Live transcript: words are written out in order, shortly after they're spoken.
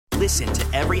Listen to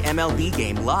every MLB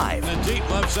game live. In the deep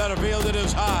left center field, it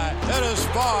is high, it is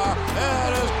far,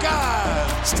 it is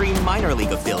gone. Stream minor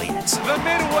league affiliates. The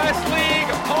Midwest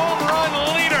League home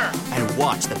run leader. And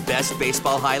watch the best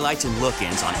baseball highlights and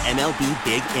look-ins on MLB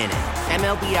Big Inning.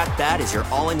 MLB At Bat is your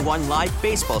all-in-one live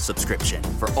baseball subscription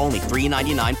for only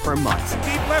 $3.99 per month.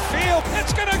 Deep left field,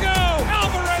 it's gonna go.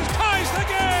 Alvarez ties the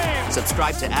game.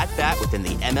 Subscribe to At Bat within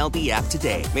the MLB app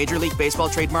today. Major League Baseball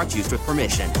trademarks used with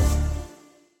permission.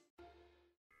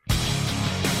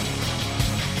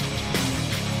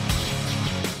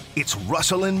 It's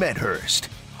Russell and Medhurst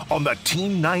on the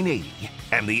Team 980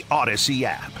 and the Odyssey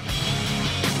app.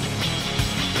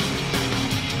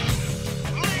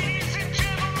 Ladies and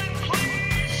gentlemen,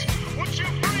 please, would you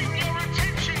bring your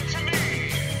attention to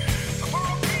me? For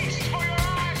a feast for your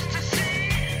eyes to see,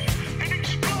 an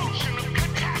explosion of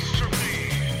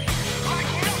catastrophe. Like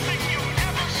nothing you've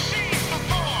ever seen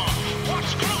before.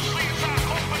 Watch closely as I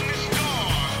open this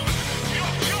door.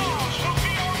 Your jaws will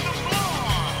be on the floor.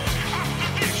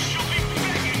 After this, you'll be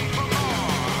begging for more.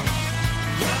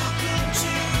 Welcome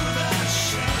to the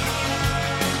show.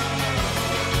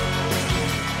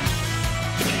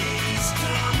 Please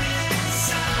come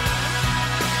inside.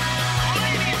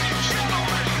 Ladies and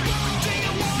gentlemen, do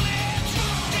you want it?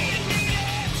 Do you need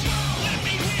it? Let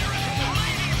me hear it.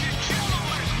 Ladies and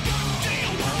gentlemen, do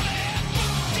you want it?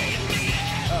 Do you need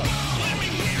it? Let me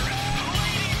hear it.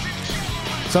 Ladies and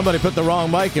gentlemen. Somebody put the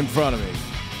wrong mic in front of me.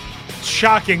 It's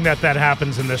shocking that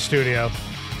happens in this studio.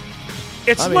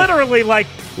 It's I mean, literally like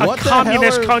a what the hell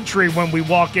communist are- country when we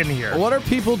walk in here. What are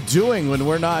people doing when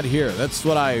we're not here? That's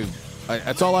what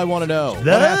that's all I want to know.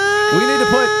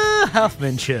 The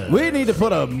Huffman Show. We need to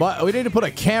put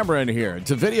a camera in here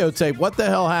to videotape what the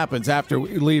hell happens after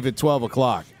we leave at 12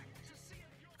 o'clock.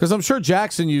 Because I'm sure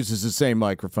Jackson uses the same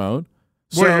microphone.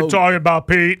 What are you talking about,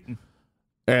 Pete?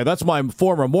 Yeah, that's my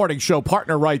former morning show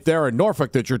partner right there in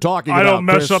Norfolk that you're talking about. I don't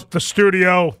mess Chris. up the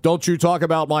studio. Don't you talk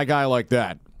about my guy like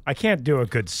that. I can't do a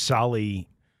good Solly.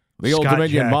 The Old Scott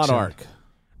Dominion Jackson. Monarch.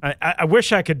 I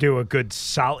wish I could do a good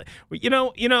Solly. We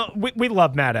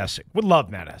love Matt Essig. We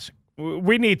love Matt Essig.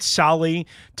 We need Solly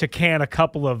to can a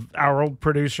couple of our old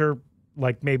producer,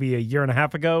 like maybe a year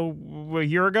ago.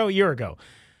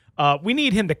 We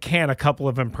need him to can a couple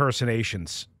of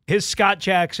impersonations. His Scott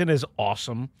Jackson is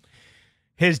awesome.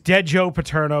 His Dead Joe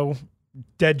Paterno,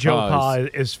 Dead Joe Pa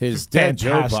is his Dead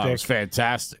Joe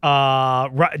fantastic. Pa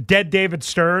is fantastic. Dead David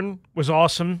Stern was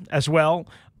awesome as well.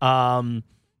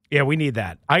 Yeah, we need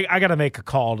that. I got to make a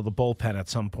call to the bullpen at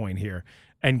some point here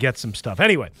and get some stuff.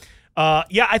 Anyway,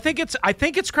 I think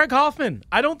it's Craig Hoffman.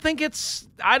 I don't think it's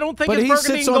But it's he Burgundy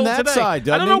sits and on Gold that today. side,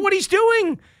 doesn't I don't know he? what he's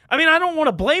doing. I mean, I don't want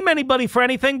to blame anybody for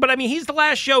anything, but I mean, he's the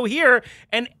last show here,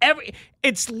 and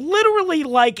it's literally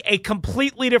like a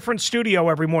completely different studio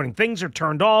every morning. Things are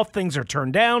turned off, things are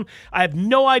turned down. I have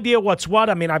no idea what's what.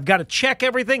 I mean, I've got to check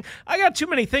everything. I got too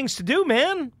many things to do,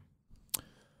 man.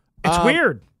 It's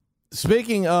weird.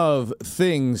 Speaking of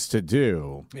things to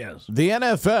do, Yes. the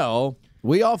NFL,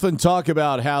 we often talk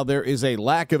about how there is a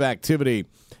lack of activity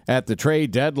at the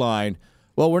trade deadline.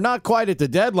 Well, we're not quite at the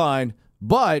deadline,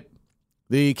 but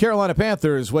the Carolina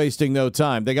Panthers wasting no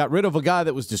time. They got rid of a guy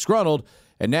that was disgruntled,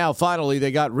 and now finally they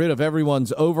got rid of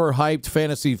everyone's overhyped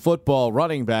fantasy football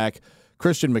running back,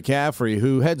 Christian McCaffrey,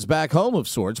 who heads back home of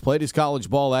sorts, played his college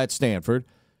ball at Stanford.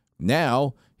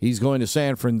 Now he's going to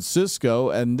San Francisco,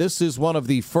 and this is one of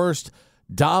the first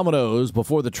dominoes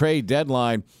before the trade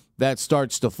deadline that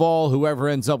starts to fall. Whoever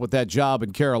ends up with that job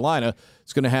in Carolina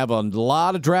is going to have a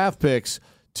lot of draft picks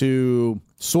to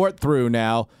sort through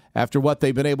now after what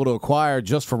they've been able to acquire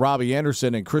just for Robbie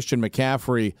Anderson and Christian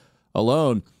McCaffrey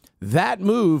alone. That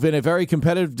move in a very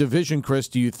competitive division, Chris,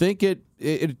 do you think it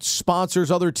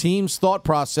sponsors other teams' thought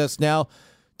process now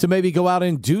to maybe go out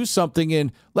and do something?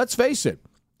 And let's face it,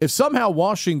 if somehow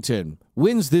Washington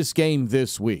wins this game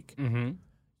this week,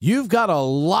 you've got a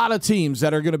lot of teams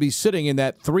that are going to be sitting in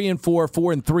that 3-4,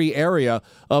 4-3 area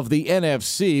of the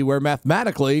NFC, where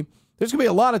mathematically there's going to be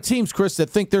a lot of teams, Chris, that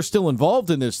think they're still involved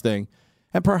in this thing.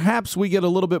 And perhaps we get a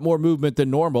little bit more movement than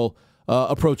normal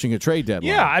approaching a trade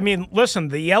deadline. Yeah, I mean, listen,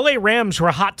 the LA Rams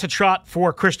were hot to trot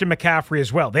for Christian McCaffrey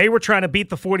as well. They were trying to beat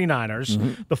the 49ers.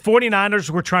 Mm-hmm. The 49ers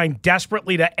were trying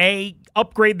desperately to,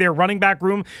 upgrade their running back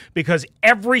room because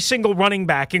every single running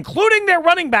back, including their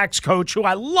running backs coach, who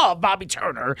I love, Bobby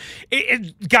Turner,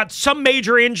 it got some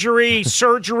major injury,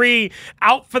 surgery,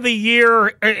 out for the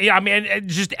year. I mean,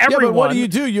 just everyone. Yeah, but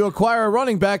what do? You acquire a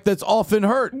running back that's often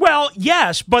hurt. Well,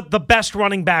 yes, but the best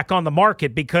running back on the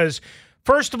market because –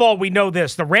 first of all, we know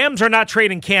this. The Rams are not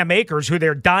trading Cam Akers, who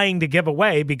they're dying to give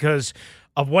away because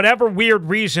of whatever weird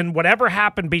reason, whatever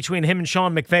happened between him and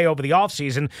Sean McVay over the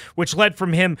offseason, which led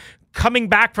from him coming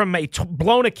back from a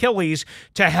blown Achilles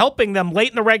to helping them late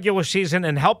in the regular season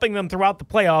and helping them throughout the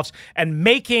playoffs and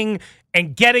making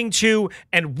and getting to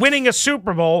and winning a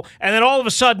Super Bowl. And then all of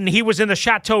a sudden he was in the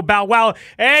Chateau Bow Wow.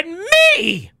 And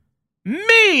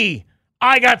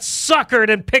I got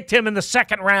suckered and picked him in the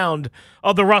second round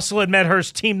of the Russell and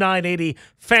Medhurst Team 980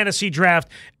 fantasy draft.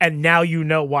 And now you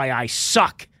know why I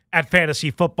suck at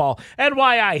fantasy football and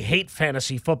why I hate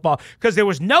fantasy football, because there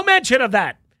was no mention of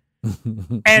that.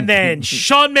 And then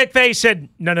Sean McVay said,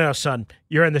 no, son,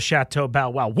 you're in the Chateau Bow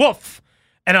Wow. Woof.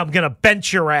 And I'm going to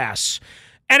bench your ass.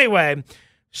 Anyway,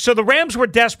 so the Rams were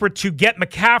desperate to get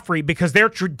McCaffrey because they're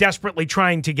desperately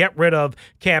trying to get rid of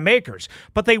Cam Akers.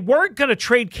 But they weren't going to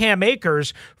trade Cam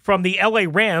Akers from the LA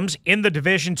Rams in the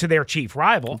division to their chief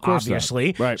rival,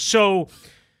 obviously. Right. So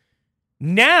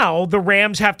now the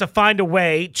Rams have to find a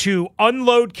way to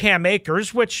unload Cam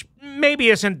Akers, which maybe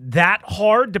isn't that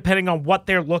hard depending on what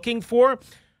they're looking for.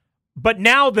 But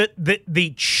now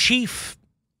the chief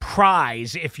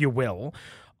prize, if you will,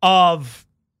 of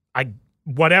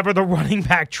whatever the running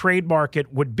back trade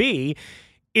market would be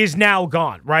is now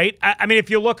gone, right? I mean,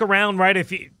 if you look around,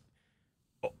 right,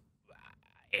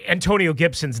 Antonio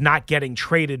Gibson's not getting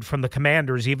traded from the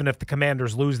Commanders, even if the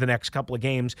Commanders lose the next couple of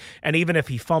games, and even if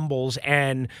he fumbles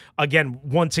and,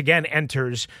 once again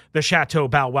enters the Chateau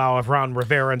Bow Wow of Ron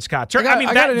Rivera and Scott Turner.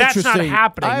 That's not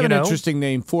happening. I have an interesting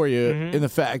name for you in the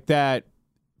fact that,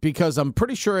 because I'm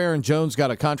pretty sure Aaron Jones got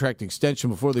a contract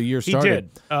extension before the year started. He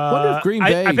did. Wonder if Green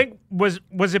Bay... I think, was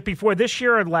it before this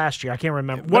year or last year? I can't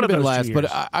remember. One of those last, 2 years.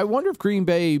 But I wonder if Green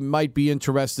Bay might be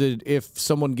interested if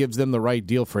someone gives them the right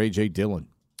deal for A.J. Dillon.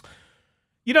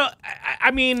 You know, I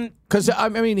mean... Because, I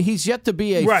mean, he's yet to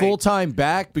be a full-time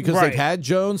back because they've had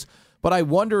Jones, but I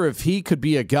wonder if he could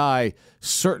be a guy,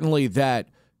 certainly, that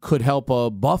could help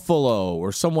a Buffalo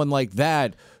or someone like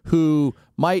that who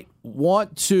might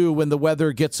want to, when the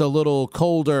weather gets a little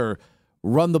colder,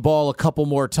 run the ball a couple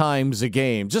more times a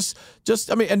game. Just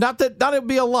I mean, and not it'd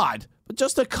be a lot, but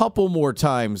just a couple more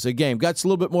times a game. Got a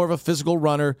little bit more of a physical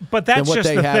runner but that's than what just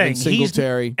they the have thing. in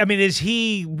Singletary. Is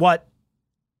he what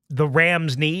the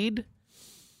Rams need?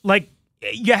 Like,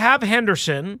 you have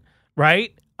Henderson,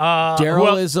 right?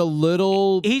 Darryl is a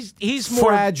little he's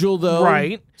more fragile, though.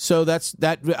 Right. So that's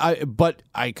that. But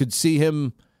I could see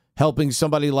him helping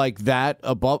somebody like that.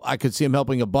 I could see him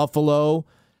helping a Buffalo.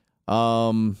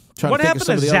 What happened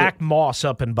to Zach Moss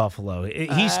up in Buffalo?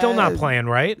 He's still not playing,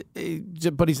 right?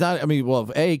 But he's not. I mean, well,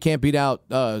 he can't beat out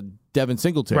Devin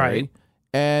Singletary. Right.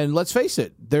 And let's face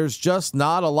it, there's just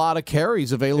not a lot of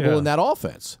carries available in that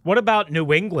offense. What about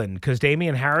New England? Because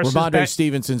Damian Harris Ramondre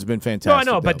Stevenson's been fantastic.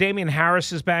 No, I know, but Damian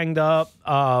Harris is banged up.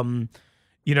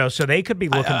 So they could be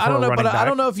looking for a running back. I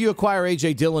don't know if you acquire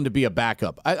A.J. Dillon to be a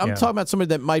backup. I'm talking about somebody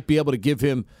that might be able to give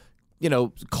him,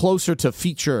 closer to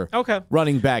feature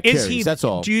running back carries. That's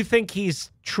all. Do you think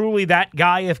he's truly that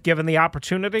guy if given the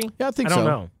opportunity? Yeah, I think so. I don't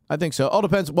know. I think so. All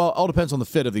depends on the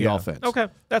fit of the offense. Okay,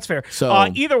 that's fair.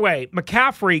 So either way,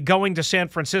 McCaffrey going to San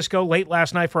Francisco late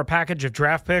last night for a package of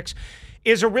draft picks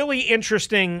is a really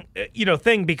interesting,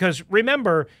 thing, because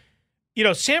remember,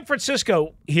 San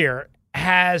Francisco here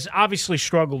has obviously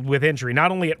struggled with injury,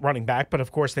 not only at running back, but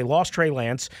of course they lost Trey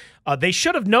Lance. They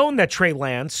should have known that Trey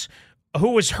Lance, who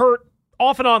was hurt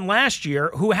off and on last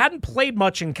year, who hadn't played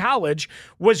much in college,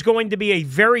 was going to be a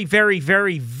very, very,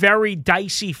 very, very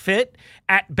dicey fit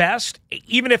at best,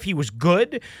 even if he was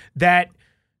good. That,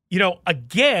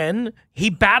 again, he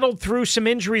battled through some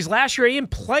injuries last year. He didn't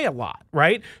play a lot,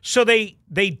 right? So they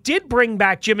did bring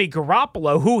back Jimmy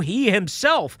Garoppolo, who he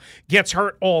himself gets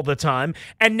hurt all the time.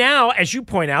 And now, as you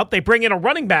point out, they bring in a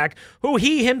running back who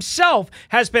he himself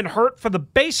has been hurt for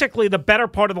basically the better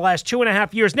part of the last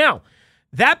 2.5 years. Now,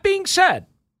 that being said,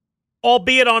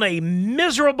 albeit on a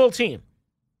miserable team,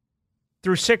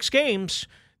 through 6 games,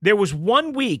 there was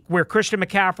 1 week where Christian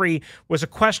McCaffrey was a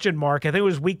question mark. I think it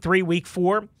was week 3, week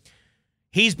 4.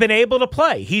 He's been able to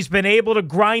play. He's been able to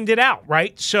grind it out,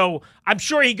 right? So I'm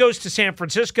sure he goes to San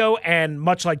Francisco, and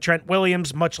much like Trent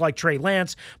Williams, much like Trey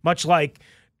Lance, much like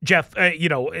Jeff,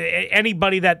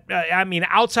 anybody that,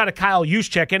 outside of Kyle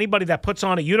Juszczyk, anybody that puts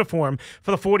on a uniform for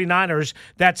the 49ers,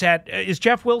 is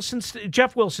Jeff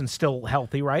Wilson still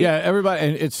healthy, right? Yeah, everybody,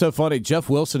 and it's so funny, Jeff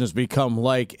Wilson has become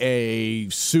like a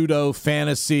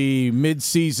pseudo-fantasy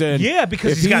midseason. Yeah,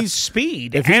 because he's got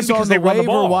speed. If he's on the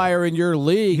waiver wire in your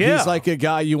league, he's like a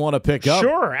guy you want to pick up.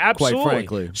 Sure, absolutely. Quite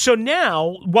frankly. So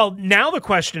now the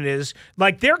question is,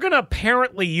 they're going to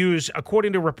apparently use,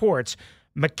 according to reports,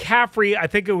 McCaffrey, I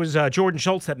think it was Jordan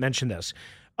Schultz that mentioned this.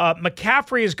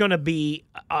 McCaffrey is going to be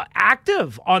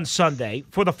active on Sunday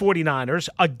for the 49ers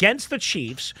against the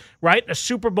Chiefs, right? A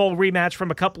Super Bowl rematch from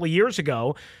a couple of years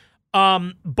ago,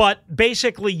 but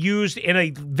basically used in a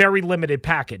very limited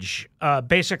package,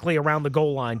 basically around the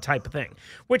goal line type of thing,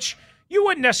 which you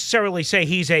wouldn't necessarily say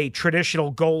he's a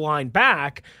traditional goal line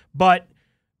back, but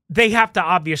they have to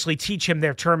obviously teach him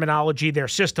their terminology, their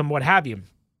system, what have you.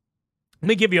 Let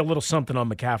me give you a little something on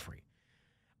McCaffrey.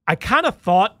 I kind of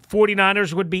thought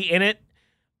 49ers would be in it,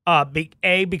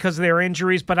 because of their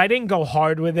injuries, but I didn't go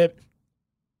hard with it.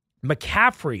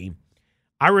 McCaffrey,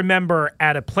 I remember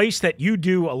at a place that you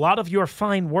do a lot of your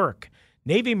fine work,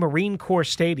 Navy Marine Corps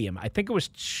Stadium. I think it was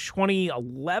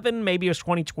 2011, maybe it was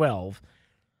 2012.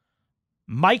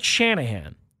 Mike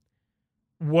Shanahan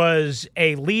was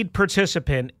a lead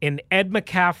participant in Christian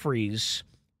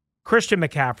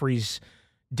McCaffrey's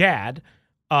dad,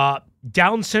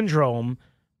 Down syndrome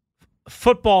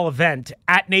football event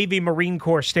at Navy Marine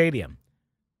Corps Stadium.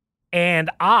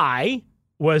 And I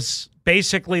was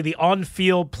basically the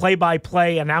on-field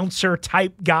play-by-play announcer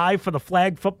type guy for the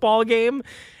flag football game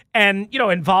and,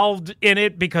 involved in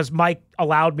it because Mike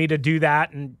allowed me to do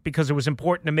that and because it was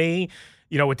important to me,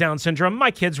 with Down syndrome.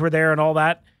 My kids were there and all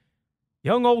that.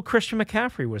 Young old Christian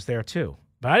McCaffrey was there too.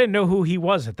 But I didn't know who he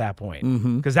was at that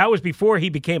point because that was before he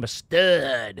became a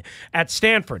stud at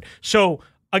Stanford. So,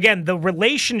 again, the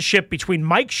relationship between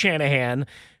Mike Shanahan,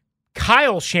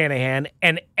 Kyle Shanahan,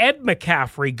 and Ed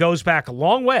McCaffrey goes back a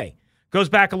long way. Goes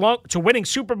back to winning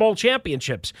Super Bowl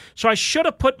championships. So I should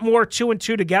have put more 2 and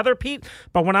 2 together, Pete.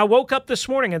 But when I woke up this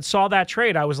morning and saw that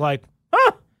trade, I was like,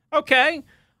 okay.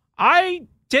 I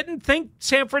didn't think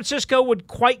San Francisco would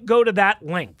quite go to that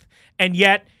length. And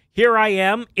yet, here I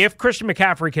am. If Christian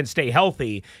McCaffrey can stay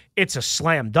healthy, it's a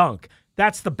slam dunk.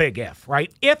 That's the big if,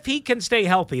 right? If he can stay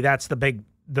healthy, that's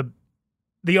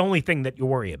the only thing that you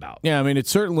worry about. Yeah, I mean, it's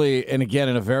certainly, and again,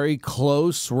 in a very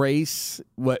close race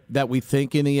that we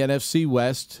think in the NFC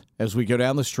West as we go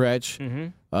down the stretch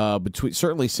between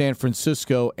certainly San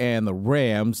Francisco and the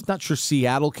Rams. Not sure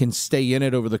Seattle can stay in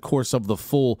it over the course of the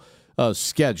full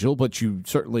schedule, but you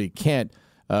certainly can't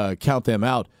count them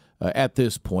out at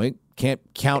this point. Can't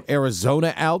count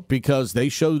Arizona out because they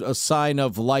showed a sign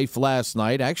of life last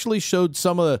night. Actually showed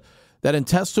some of that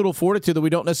intestinal fortitude that we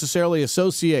don't necessarily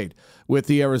associate with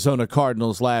the Arizona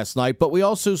Cardinals last night. But we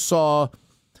also saw,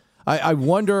 I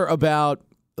wonder about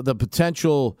the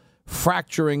potential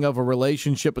fracturing of a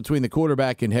relationship between the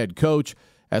quarterback and head coach,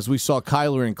 as we saw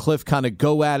Kyler and Cliff kind of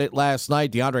go at it last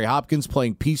night. DeAndre Hopkins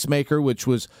playing peacemaker, which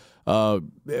was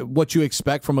what you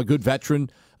expect from a good veteran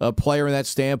player in that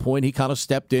standpoint. He kind of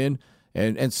stepped in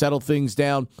and settled things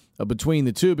down between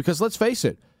the two because let's face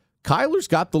it, Kyler's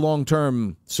got the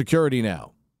long-term security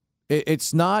now.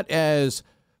 It's not as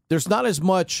 – there's not as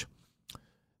much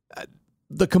 –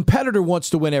 the competitor wants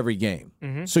to win every game.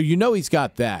 So he's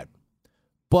got that.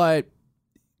 But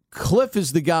Cliff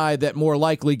is the guy that more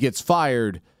likely gets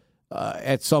fired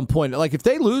at some point. Like if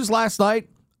they lose last night,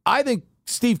 I think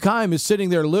Steve Keim is sitting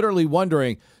there literally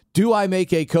wondering, do I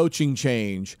make a coaching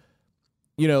change,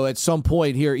 at some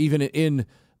point here, even in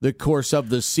the course of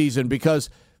the season? Because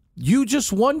 – you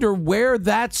just wonder where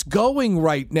that's going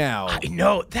right now. I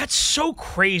know. That's so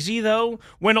crazy, though.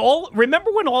 Remember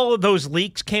when all of those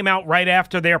leaks came out right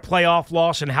after their playoff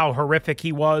loss and how horrific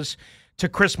he was to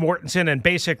Chris Mortensen, and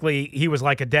basically he was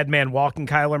like a dead man walking,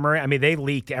 Kyler Murray? I mean, they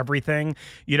leaked everything,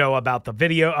 about the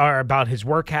video or about his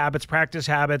work habits, practice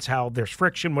habits, how there's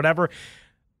friction, whatever.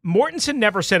 Mortensen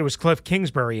never said it was Cliff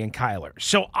Kingsbury and Kyler.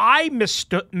 So I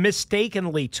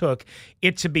mistakenly took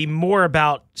it to be more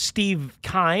about Steve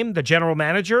Keim, the general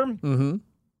manager,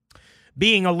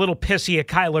 being a little pissy at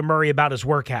Kyler Murray about his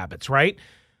work habits, right?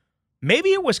 Maybe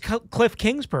it was Cliff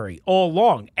Kingsbury all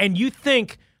along. And you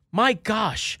think, my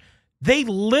gosh, they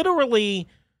literally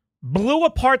blew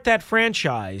apart that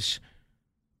franchise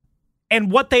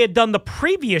and what they had done the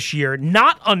previous year,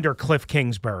 not under Cliff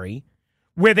Kingsbury,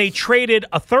 where they traded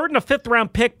a 3rd and a 5th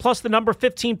round pick plus the number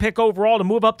 15 pick overall to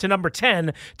move up to number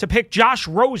 10 to pick Josh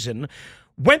Rosen.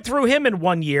 Went through him in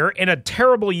 1 year, in a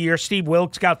terrible year. Steve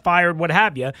Wilkes got fired, what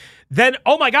have you. Then,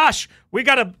 oh my gosh, we've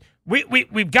got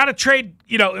to trade,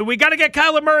 we got to get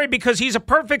Kyler Murray because he's a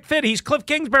perfect fit. He's Cliff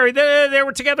Kingsbury. They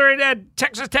were together at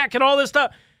Texas Tech and all this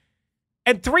stuff.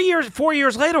 And 4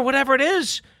 years later, whatever it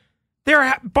is,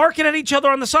 they're barking at each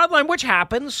other on the sideline, which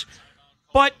happens.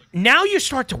 But now you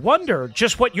start to wonder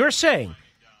just what you're saying.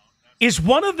 Is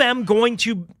one of them going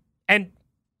to, and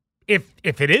if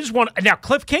it is one, now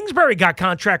Cliff Kingsbury got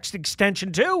contract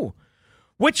extension too.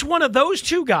 Which one of those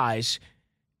two guys,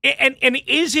 and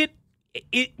is it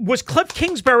was Cliff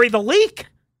Kingsbury the leak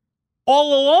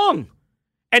all along?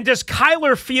 And does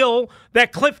Kyler feel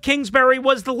that Cliff Kingsbury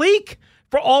was the leak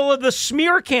for all of the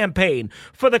smear campaign,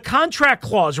 for the contract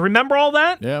clause? Remember all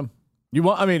that? Yeah.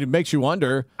 It makes you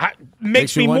wonder.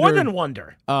 Makes me more than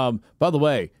wonder. By the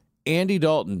way, Andy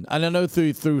Dalton, and I know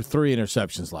threw 3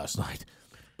 interceptions last night,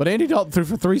 but Andy Dalton threw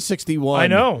for 361. I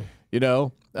know.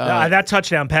 That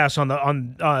touchdown pass on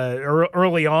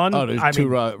early on. Oh,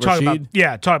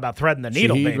 Rashid? Talk about threading the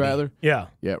needle, Shaheed, baby. rather. Yeah.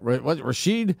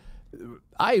 Rashid,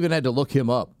 I even had to look him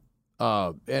up,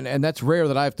 and that's rare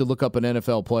that I have to look up an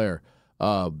NFL player.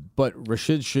 But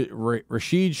Rashid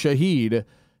Shaheed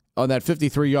on that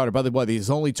 53-yarder, by the way, his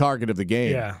only target of the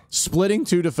game, splitting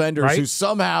 2 defenders who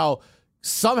somehow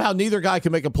neither guy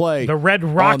can make a play. The Red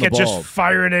Rocket just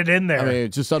firing it in there. I mean,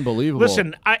 it's just unbelievable.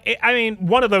 Listen, I mean,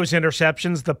 one of those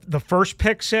interceptions, the first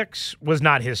pick six, was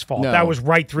not his fault. No. That was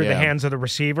right through the hands of the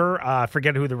receiver. I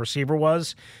forget who the receiver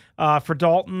was for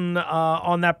Dalton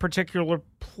on that particular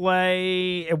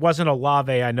play. It wasn't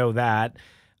Olave, I know that.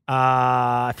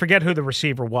 I forget who the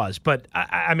receiver was. But,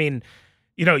 I mean,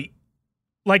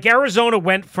 like Arizona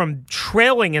went from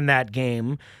trailing in that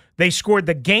game. They scored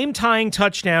the game-tying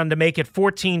touchdown to make it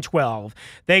 14-12.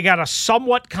 They got a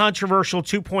somewhat controversial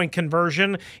 2-point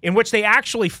conversion in which they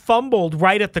actually fumbled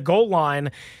right at the goal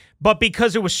line, but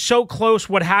because it was so close,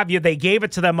 what have you, they gave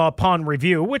it to them upon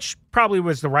review, which probably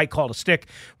was the right call to stick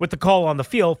with the call on the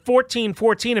field.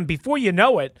 14-14, and before you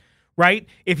know it, right,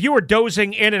 if you were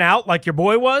dozing in and out like your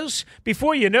boy was,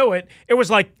 before you knew it, it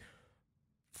was like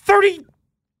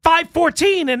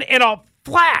 35-14 in a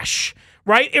flash.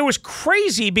 Right? It was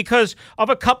crazy because of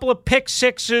a couple of pick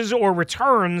sixes or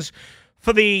returns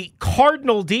for the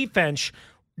Cardinal defense,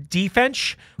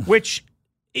 which,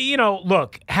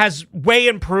 look, has way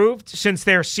improved since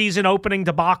their season opening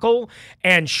debacle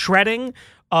and shredding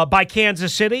by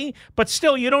Kansas City. But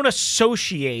still, you don't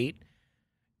associate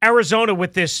Arizona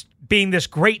with this being this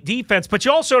great defense, but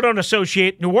you also don't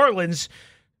associate New Orleans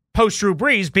post-Drew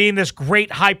Brees being this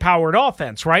great high-powered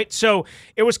offense, right? So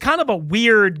it was kind of a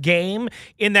weird game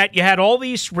in that you had all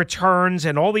these returns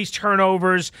and all these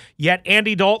turnovers, yet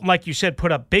Andy Dalton, like you said,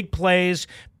 put up big plays,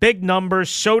 big numbers.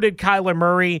 So did Kyler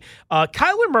Murray.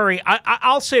 Kyler Murray,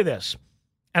 I'll say this,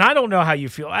 and I don't know how you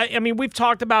feel. I mean, we've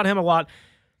talked about him a lot.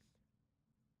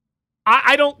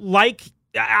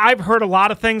 I've heard a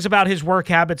lot of things about his work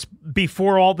habits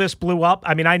before all this blew up.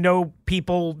 I mean, I know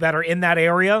people that are in that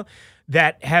area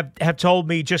that have told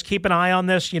me, just keep an eye on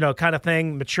this, kind of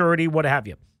thing, maturity, what have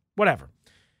you, whatever.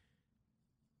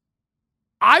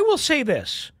 I will say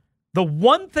this. The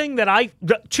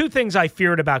two things I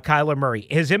feared about Kyler Murray,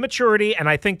 his immaturity, and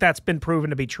I think that's been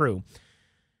proven to be true,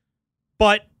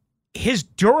 but his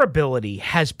durability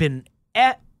has been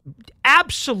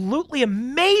absolutely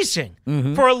amazing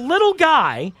for a little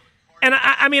guy. And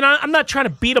I mean, I'm not trying to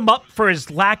beat him up for his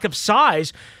lack of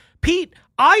size. Pete,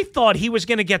 I thought he was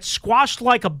going to get squashed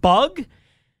like a bug.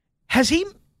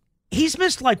 He's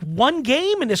missed like one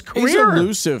game in his career. He's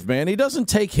elusive, man. He doesn't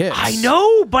take hits. I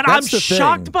know, but I'm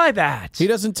shocked by that. He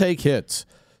doesn't take hits.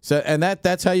 So, and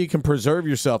that's how you can preserve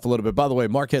yourself a little bit. By the way,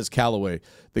 Marquez Callaway,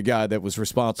 the guy that was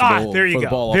responsible for the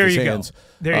ball off his hands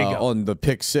on the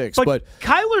pick six. But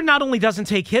Kyler not only doesn't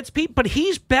take hits, Pete, but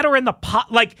he's better in the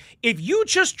pocket. Like, if you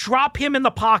just drop him in the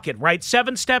pocket, right,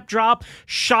 7-step drop,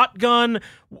 shotgun,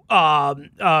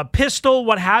 pistol,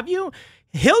 what have you,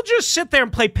 he'll just sit there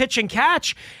and play pitch and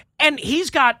catch. And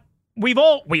he's got, we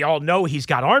all know he's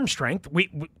got arm strength.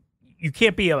 You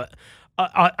can't be a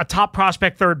top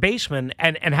prospect third baseman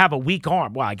and have a weak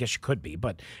arm. Well, I guess you could be,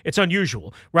 but it's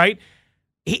unusual, right?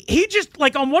 He just,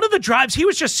 like, on one of the drives, he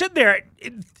was just sitting there,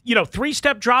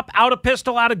 3-step drop, out of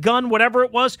pistol, out of gun, whatever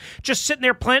it was, just sitting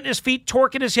there planting his feet,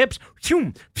 torquing his hips,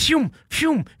 fume, fume,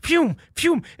 fume, fume,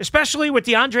 fume, especially with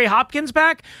DeAndre Hopkins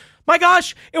back. My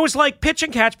gosh, it was like pitch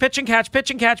and catch, pitch and catch, pitch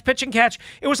and catch, pitch and catch.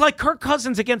 It was like Kirk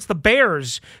Cousins against the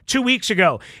Bears 2 weeks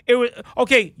ago. It was,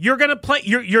 okay, you're going to play,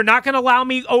 you're not going to allow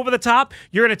me over the top.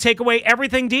 You're going to take away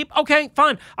everything deep. Okay,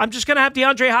 fine. I'm just going to have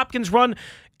DeAndre Hopkins run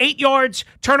 8 yards,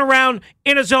 turn around,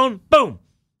 in a zone, boom,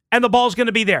 and the ball's going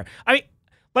to be there. I mean,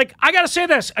 like, I got to say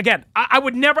this again. I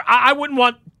wouldn't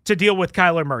want to deal with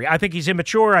Kyler Murray. I think he's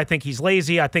immature. I think he's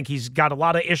lazy. I think he's got a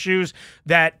lot of issues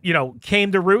that,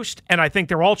 came to roost, and I think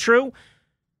they're all true.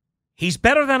 He's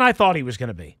better than I thought he was going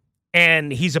to be,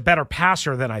 and he's a better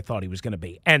passer than I thought he was going to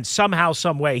be, and somehow,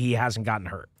 some way, he hasn't gotten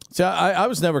hurt. So I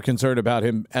was never concerned about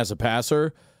him as a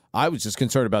passer. I was just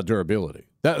concerned about durability.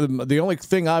 The only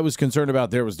thing I was concerned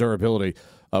about there was durability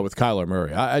with Kyler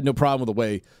Murray. I had no problem with the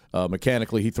way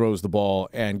mechanically he throws the ball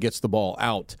and gets the ball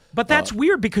out. But that's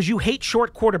weird because you hate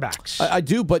short quarterbacks. I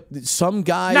do, but some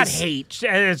guys not hate.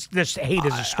 This hate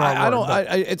is a strong word. I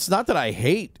don't. It's not that I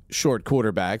hate short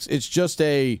quarterbacks. It's just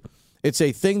it's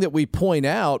a thing that we point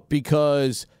out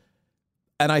because,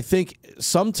 and I think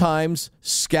sometimes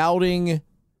scouting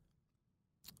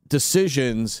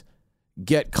decisions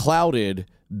get clouded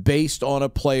based on a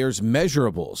player's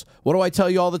measurables. What do I tell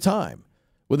you all the time?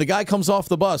 When the guy comes off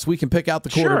the bus, we can pick out the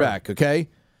quarterback, okay?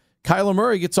 Kyler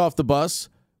Murray gets off the bus.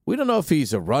 We don't know if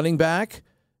he's a running back.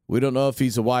 We don't know if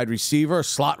he's a wide receiver, a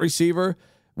slot receiver.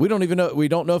 We don't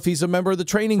know if he's a member of the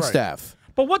training staff.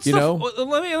 But what's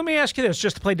let me ask you this,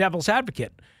 just to play devil's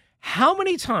advocate. How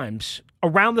many times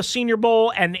around the Senior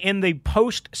Bowl and in the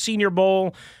post-Senior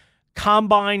Bowl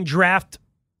combine draft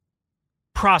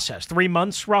process, 3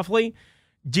 months roughly,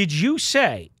 did you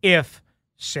say if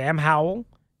Sam Howell,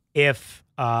 if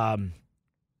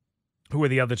who were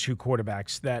the other two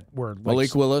quarterbacks that were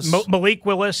Malik Willis, Malik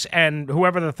Willis, and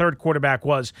whoever the third quarterback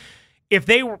was, if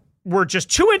they were just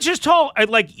 2 inches tall,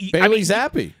 Bailey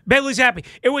Zappi. Bailey Zappi.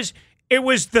 It was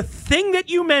the thing that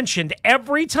you mentioned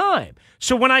every time.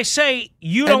 So when I say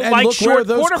you don't like short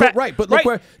quarterbacks, right? But look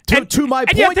where to my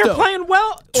point, yet they're though, playing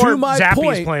well. To my Zappi's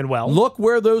point, playing well. Look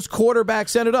where those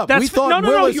quarterbacks ended up. That's we thought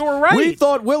Willis, you were right. We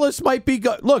thought Willis might be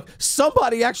look.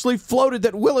 Somebody actually floated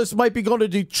that Willis might be going to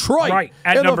Detroit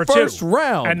at in number the first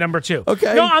round. At number 2.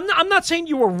 Okay. No, I'm not saying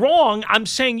you were wrong. I'm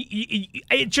saying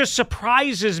it just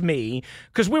surprises me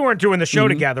because we weren't doing the show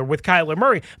together with Kyler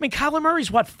Murray. I mean, Kyler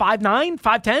Murray's what, 5'9",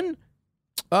 5'10"?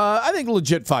 I think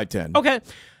legit 5'10". Okay.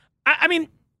 I mean,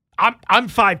 I'm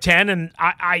 5'10", and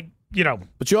I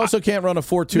But you also can't run a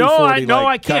 4.2 no, 40 I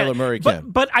like can't. Kyler Murray can.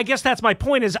 But I guess that's my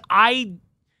point is I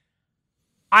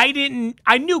knew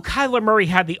Kyler Murray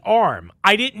had the arm.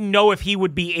 I didn't know if he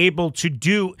would be able to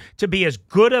be as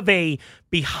good of a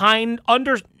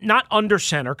not under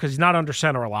center, because he's not under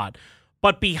center a lot,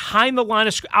 but behind the line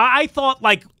of scrimmage. I thought,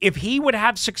 like, if he would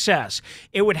have success,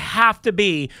 it would have to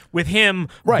be with him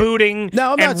booting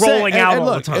and rolling out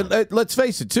all the time. Let's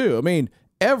face it, too. I mean,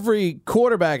 every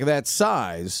quarterback of that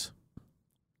size,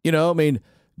 Joe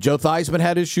Theismann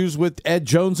had issues with Ed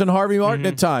Jones and Harvey Martin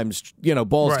at times,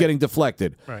 balls getting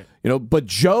deflected. Right. But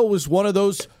Joe was one of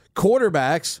those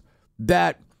quarterbacks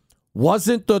that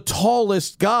wasn't the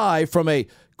tallest guy from a,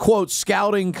 quote,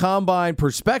 scouting combine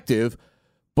perspective,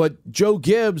 but Joe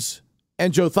Gibbs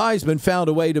and Joe Theismann found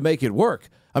a way to make it work.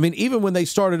 I mean, even when they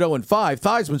started 0-5,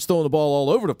 Theismann's throwing the ball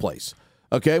all over the place.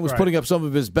 Okay, was putting up some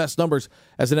of his best numbers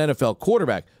as an NFL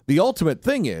quarterback. The ultimate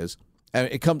thing is, and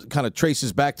it kind of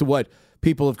traces back to what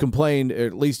people have complained,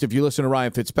 at least if you listen to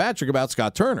Ryan Fitzpatrick, about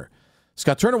Scott Turner.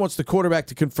 Scott Turner wants the quarterback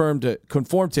to conform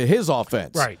to his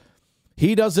offense. Right.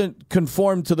 He doesn't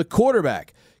conform to the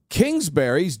quarterback.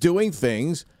 Kingsbury's doing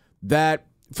things that,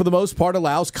 for the most part,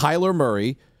 allows Kyler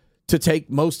Murray to take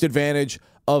most advantage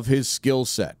of his skill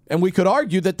set. And we could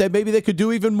argue that maybe they could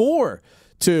do even more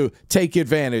to take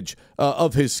advantage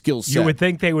of his skill set. You would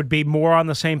think they would be more on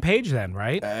the same page then,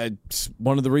 right? It's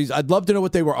one of the reasons. I'd love to know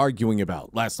what they were arguing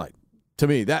about last night. To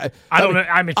me, that I don't know.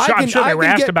 I'm sure they were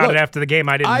asked about it after the game.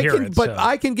 I didn't hear it. But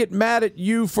I can get mad at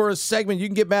you for a segment. You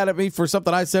can get mad at me for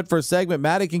something I said for a segment.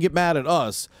 Matty can get mad at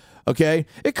us. Okay?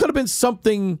 It could have been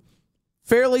something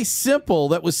fairly simple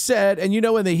that was said, and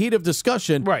in the heat of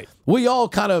discussion, we all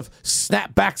kind of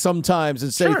snap back sometimes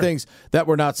and say things that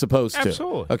we're not supposed to.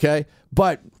 Absolutely. Okay?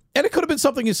 And it could have been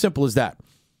something as simple as that.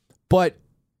 But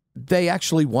they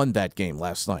actually won that game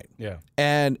last night. Yeah.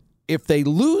 And if they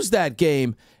lose that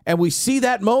game and we see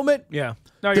that moment,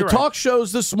 the talk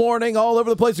shows this morning all over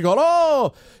the place are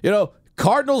going,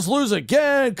 Cardinals lose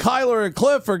again. Kyler and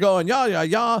Cliff are going,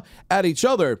 yah, at each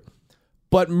other.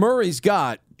 But Murray's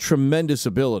got tremendous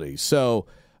ability. So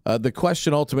the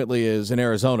question ultimately is, in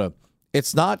Arizona,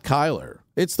 it's not Kyler.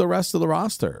 It's the rest of the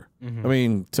roster. Mm-hmm. I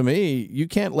mean, to me, you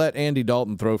can't let Andy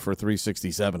Dalton throw for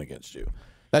 367 against you.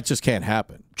 That just can't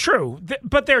happen. True,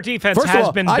 but their defense First has of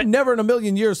all, been... I never in a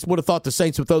million years would have thought the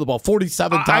Saints would throw the ball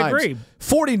 47 times. I agree.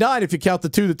 49 if you count the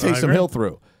two that Taysom Hill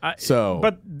threw.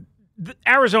 But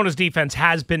Arizona's defense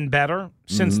has been better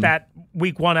since that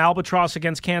Week 1 albatross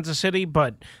against Kansas City,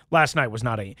 but last night was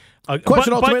not a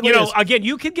question. Ultimately, is, again,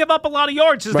 you can give up a lot of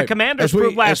yards as the Commanders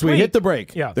proved last week. As we hit the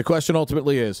break, the question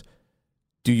ultimately is,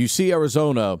 do you see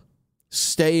Arizona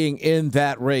staying in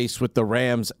that race with the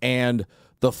Rams and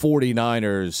the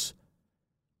 49ers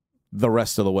the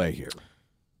rest of the way here?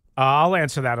 I'll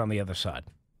answer that on the other side.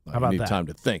 How about you need that? time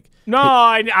to think. No,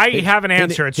 I have an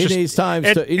answer. He needs time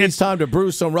to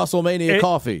brew some WrestleMania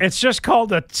coffee. It's just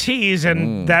called a tease,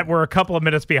 and that we're a couple of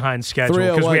minutes behind schedule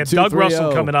because we had Doug 301-230.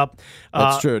 Russell coming up.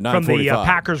 That's true. From the 9:45.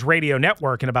 Packers radio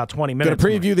network in about 20 minutes.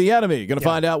 Going to preview the enemy. Going to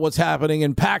find out what's happening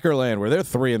in Packerland, where they're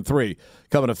 3-3,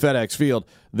 coming to FedEx Field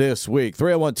this week.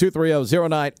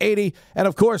 301-230-0980. And,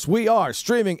 of course, we are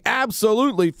streaming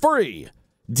absolutely free.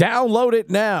 Download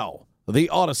it now, the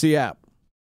Odyssey app.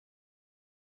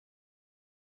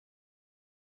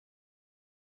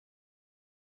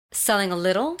 Selling a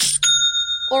little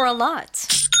or a lot?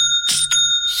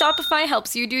 Shopify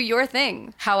helps you do your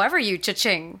thing, however you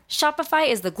cha-ching. Shopify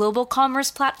is the global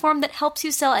commerce platform that helps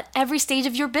you sell at every stage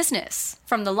of your business.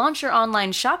 From the launch your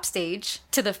online shop stage,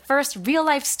 to the first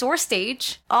real-life store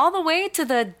stage, all the way to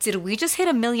the did we just hit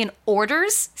 1 million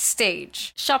orders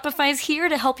stage. Shopify is here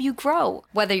to help you grow.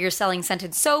 Whether you're selling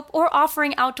scented soap or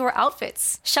offering outdoor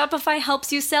outfits, Shopify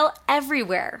helps you sell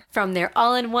everywhere. From their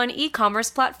all-in-one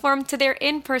e-commerce platform to their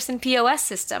in-person POS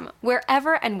system,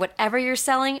 wherever and whatever you're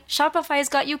selling, Shopify's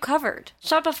got you covered.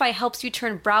 Shopify helps you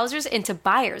turn browsers into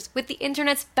buyers with the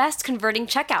internet's best converting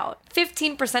checkout.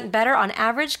 15% better on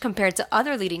average compared to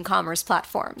other leading commerce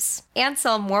platforms. And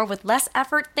sell more with less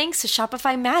effort thanks to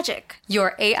Shopify Magic,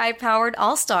 your AI-powered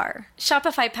all-star.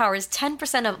 Shopify powers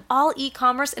 10% of all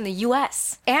e-commerce in the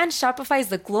U.S. And Shopify is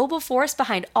the global force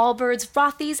behind Allbirds,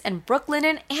 Rothy's, and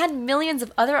Brooklinen, and millions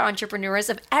of other entrepreneurs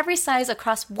of every size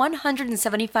across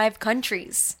 175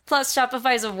 countries. Plus,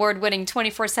 Shopify's award-winning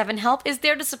 24/7 help is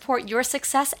there to support your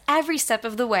success every step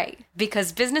of the way.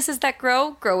 Because businesses that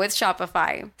grow with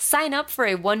Shopify. Sign up for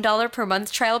a $1 per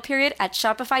month trial period at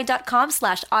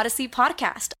shopify.com/Odyssey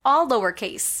Podcast, all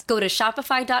lowercase. Go to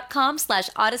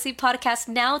shopify.com/Odyssey Podcast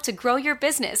now to grow your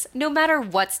business, no matter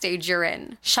what stage you're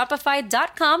in.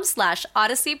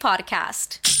 Shopify.com/Odyssey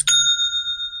Podcast.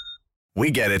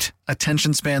 We get it.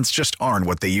 Attention spans just aren't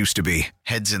what they used to be.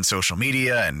 Heads in social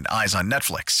media and eyes on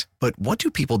Netflix. But what do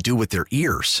people do with their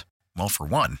ears? Well, for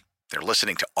one, they're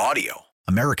listening to audio.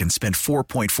 Americans spend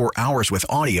 4.4 hours with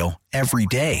audio every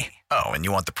day. Oh, and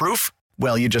you want the proof?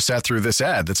 Well, you just sat through this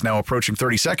ad that's now approaching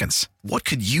 30 seconds. What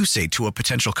could you say to a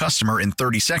potential customer in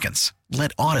 30 seconds?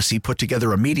 Let Odyssey put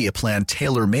together a media plan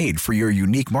tailor-made for your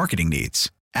unique marketing needs.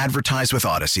 Advertise with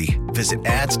Odyssey. Visit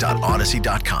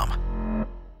ads.odyssey.com.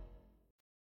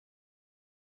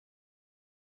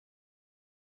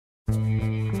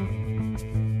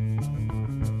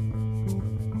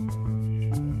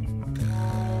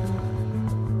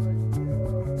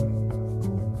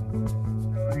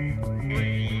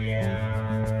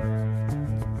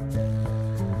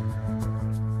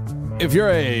 If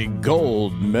you're a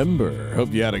gold member,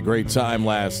 hope you had a great time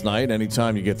last night.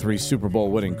 Anytime you get 3 Super Bowl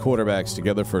winning quarterbacks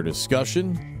together for a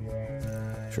discussion.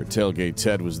 I'm sure Tailgate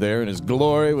Ted was there in his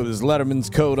glory with his Letterman's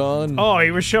coat on. Oh,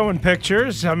 he was showing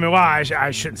pictures. I mean, well,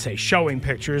 I shouldn't say showing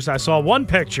pictures. I saw one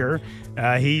picture.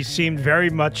 He seemed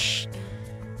very much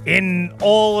in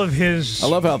all of his I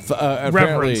love how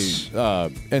apparently, reverence.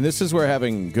 And this is where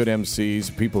having good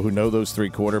MCs, people who know those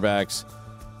 3 quarterbacks,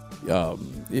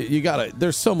 you gotta.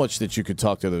 There's so much that you could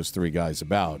talk to those 3 guys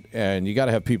about, and you got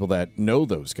to have people that know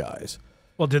those guys.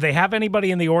 Well, do they have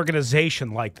anybody in the organization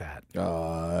like that?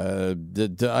 I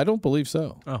don't believe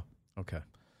so. Oh, okay.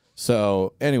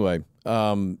 So anyway,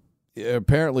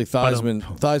 apparently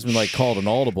Theismann called an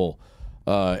audible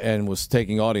and was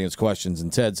taking audience questions,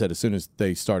 and Ted said as soon as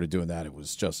they started doing that, it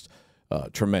was just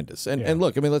tremendous. And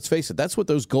look, I mean, let's face it, that's what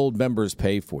those gold members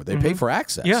pay for. They pay for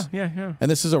access. Yeah.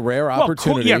 And this is a rare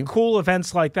opportunity. Cool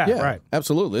events like that, right.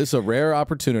 Absolutely. It's a rare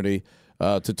opportunity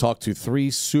to talk to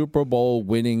 3 Super Bowl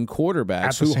winning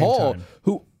quarterbacks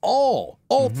who all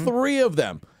 3 of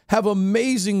them have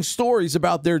amazing stories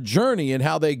about their journey and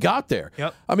how they got there.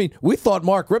 Yep. I mean, we thought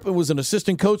Mark Rippon was an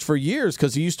assistant coach for years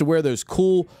because he used to wear those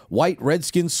cool white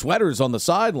Redskins sweaters on the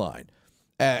sideline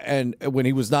and when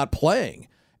he was not playing.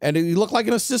 And he looked like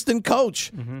an assistant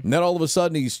coach. And then all of a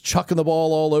sudden, he's chucking the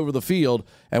ball all over the field,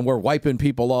 and we're wiping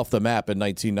people off the map in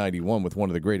 1991 with one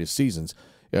of the greatest seasons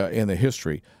in the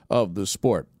history of the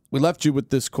sport. We left you with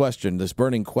this question, this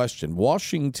burning question.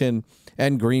 Washington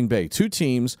and Green Bay, 2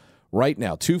 teams right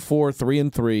now, 2-4,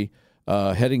 3-3,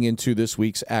 heading into this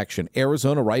week's action.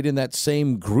 Arizona right in that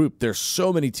same group. There's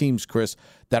so many teams, Chris,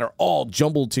 that are all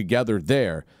jumbled together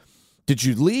there. Did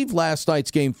you leave last night's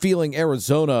game feeling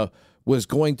Arizona was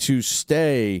going to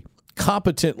stay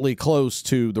competently close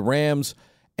to the Rams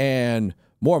and,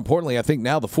 more importantly, I think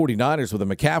now the 49ers with a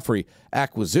McCaffrey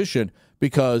acquisition?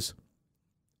 Because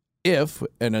if,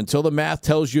 and until the math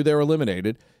tells you they're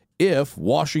eliminated, if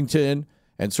Washington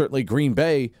and certainly Green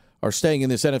Bay are staying in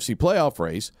this NFC playoff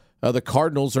race, the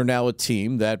Cardinals are now a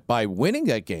team that, by winning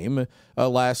that game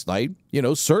last night,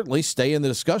 certainly stay in the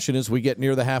discussion as we get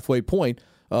near the halfway point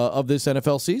of this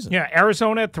NFL season. Yeah,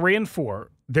 Arizona at 3-4.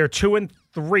 They're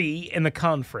 2-3 in the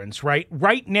conference, right?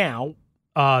 Right now,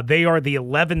 they are the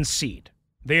 11 seed.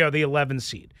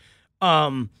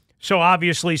 So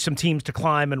obviously some teams to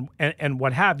climb and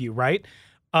what have you, right?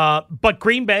 But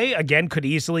Green Bay, again, could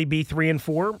easily be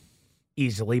 3-4.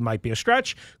 Easily might be a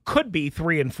stretch. Could be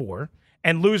 3-4.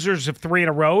 And losers of 3 in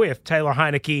a row, if Taylor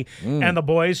Heineke and the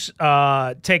boys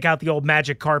take out the old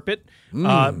magic carpet.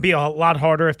 Be a lot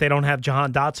harder if they don't have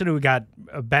Jahan Dotson, who got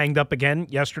banged up again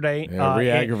yesterday.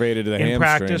 Re-aggravated the hamstring. In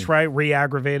practice, right?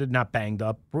 Re-aggravated, not banged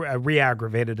up.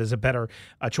 Re-aggravated is a better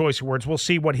choice of words. We'll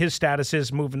see what his status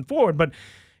is moving forward. But,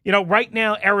 right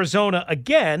now, Arizona,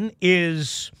 again,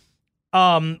 is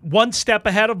one step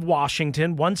ahead of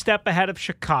Washington, one step ahead of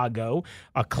Chicago,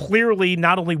 clearly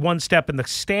not only one step in the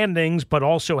standings, but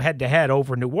also head-to-head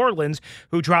over New Orleans,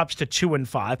 who drops to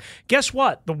 2-5. Guess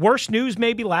what? The worst news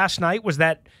maybe last night was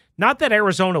that, not that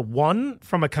Arizona won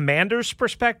from a Commander's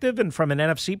perspective and from an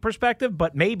NFC perspective,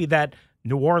 but maybe that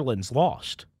New Orleans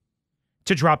lost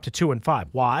to drop to 2-5.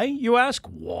 Why, you ask?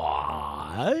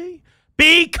 Why?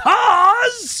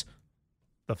 Because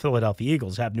the Philadelphia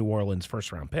Eagles have New Orleans'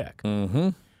 first-round pick,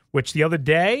 which the other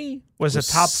day was a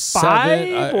top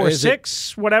 5 or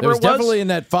 6, whatever it was. Definitely in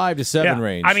that 5 to 7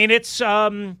 range. I mean, it's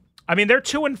they're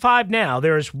 2-5 now.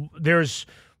 There's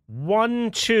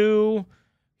 1, 2,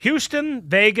 Houston,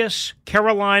 Vegas,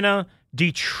 Carolina,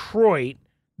 Detroit.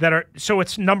 So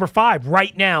it's number 5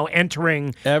 right now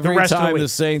entering every the rest time of the week. The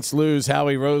Saints lose,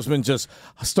 Howie Roseman just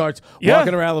starts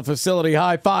walking around the facility,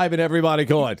 high-five, and everybody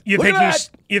going, You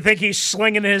think he's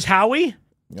slinging his Howie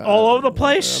all over the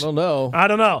place? I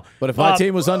don't know. But if my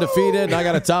team was undefeated and I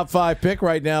got a top 5 pick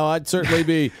right now, I'd certainly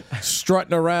be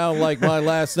strutting around like my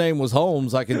last name was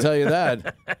Holmes, I can tell you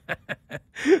that.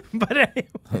 But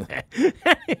anyway,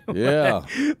 yeah.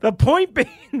 The point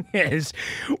being is,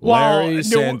 Larry,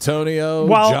 Santonio,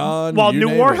 John, while you New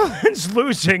name Orleans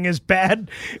losing is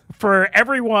bad for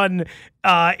everyone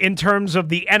in terms of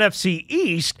the NFC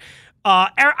East,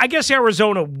 I guess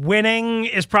Arizona winning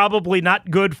is probably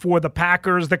not good for the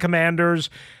Packers, the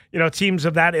Commanders, teams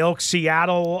of that ilk,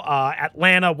 Seattle,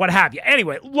 Atlanta, what have you.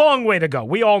 Anyway, long way to go.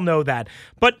 We all know that.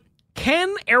 But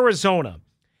can Arizona,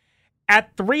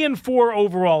 at 3-4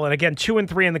 overall, and again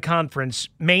 2-3 in the conference,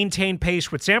 maintain pace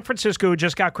with San Francisco, who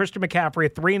just got Christian McCaffrey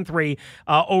at 3-3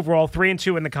 overall,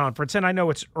 3-2 in the conference? And I know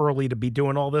it's early to be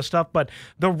doing all this stuff, but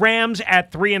the Rams at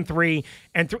 3-3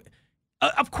 and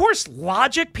of course,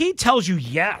 logic, Pete, tells you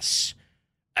yes.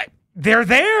 They're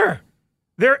there.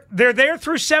 They're there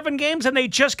through 7 games, and they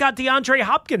just got DeAndre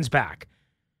Hopkins back.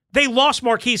 They lost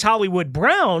Marquise Hollywood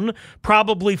Brown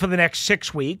probably for the next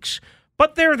 6 weeks,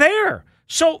 but they're there.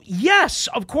 So, yes,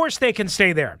 of course they can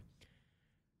stay there.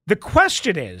 The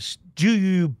question is, do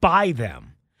you buy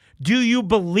them? Do you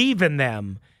believe in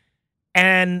them?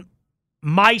 And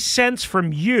my sense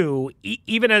from you,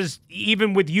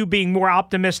 even with you being more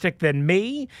optimistic than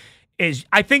me, is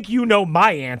I think you know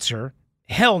my answer.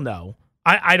 Hell no.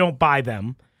 I don't buy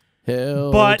them.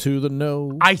 Hell to the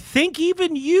no. I think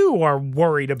even you are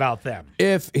worried about them.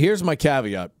 Here's my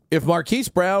caveat. If Marquise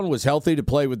Brown was healthy to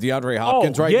play with DeAndre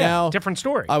Hopkins now, different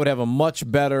story. I would have a much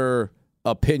better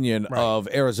opinion of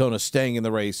Arizona staying in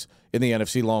the race in the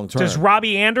NFC long term. Does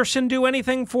Robbie Anderson do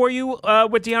anything for you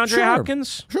with DeAndre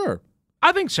Hopkins? Sure.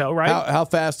 I think so, right? How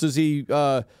fast does he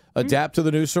adapt to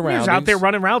the new surroundings? He was out there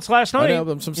running routes last night. I know,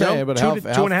 that's what I'm saying. But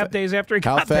 2.5 days after he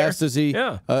got there. How fast does he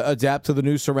adapt to the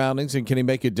new surroundings, and can he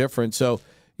make a difference? So,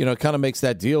 it kind of makes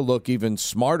that deal look even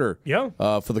smarter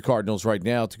for the Cardinals right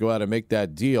now to go out and make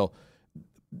that deal.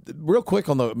 Real quick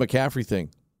on the McCaffrey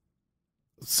thing.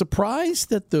 Surprised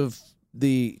that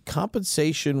the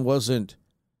compensation wasn't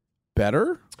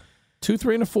better? 2,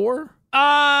 3, and a 4?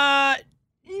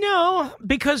 No,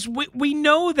 because we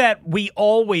know that we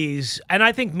always, and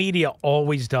I think media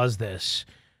always does this,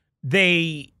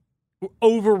 they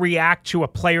overreact to a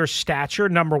player's stature.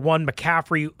 Number one,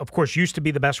 McCaffrey, of course, used to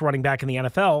be the best running back in the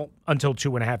NFL until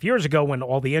 2.5 years ago when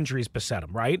all the injuries beset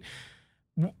him, right?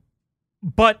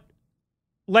 But,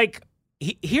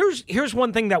 here's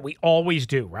one thing that we always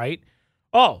do, right?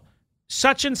 Oh,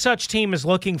 such and such team is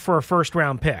looking for a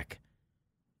first-round pick.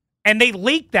 And they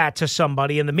leak that to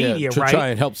somebody in the media, to right? To try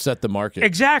and help set the market.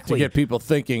 Exactly. To get people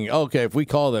thinking, okay, if we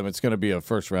call them, it's going to be a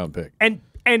first-round pick.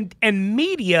 And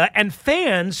media and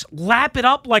fans lap it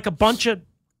up like a bunch of,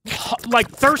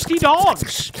 thirsty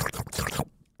dogs.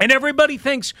 And everybody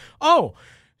thinks, oh,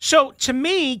 so to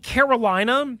me,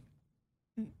 Carolina,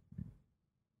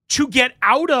 to get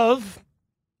out of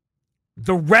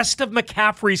the rest of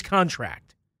McCaffrey's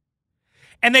contract.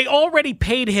 And they already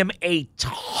paid him a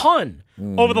ton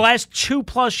over the last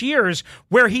 2+ years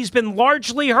where he's been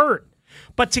largely hurt.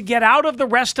 But to get out of the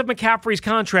rest of McCaffrey's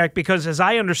contract, because as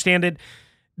I understand it,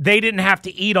 they didn't have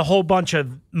to eat a whole bunch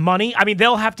of money. I mean,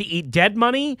 they'll have to eat dead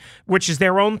money, which is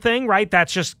their own thing, right?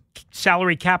 That's just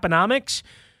salary caponomics.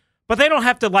 But they don't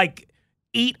have to,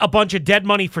 eat a bunch of dead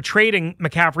money for trading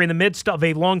McCaffrey in the midst of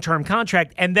a long-term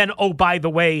contract and then, oh, by the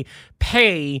way,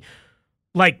 pay,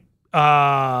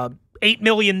 $8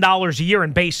 million a year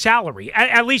in base salary,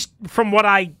 at least from what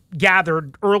I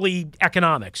gathered, early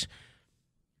economics.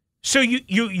 So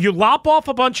you lop off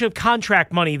a bunch of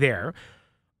contract money there.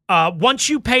 Once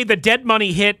you pay the dead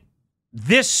money hit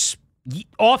this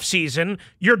offseason,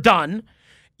 you're done.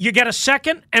 You get a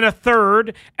second and a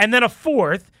third and then a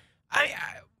fourth.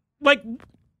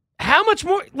 How much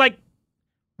more?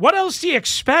 What else do you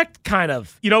expect, kind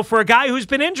of, for a guy who's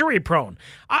been injury prone?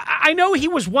 I know he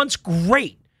was once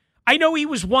great. I know he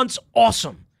was once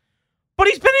awesome. But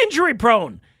he's been injury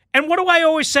prone. And what do I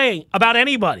always say about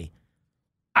anybody?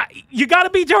 You got to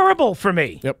be durable for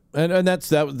me. Yep, and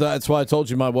that's why I told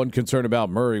you my one concern about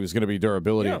Murray was going to be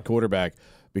durability at quarterback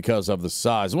because of the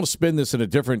size. I want to spin this in a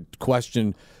different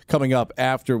question coming up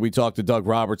after we talk to Doug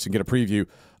Roberts and get a preview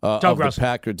of the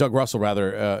Packers. Doug Russell,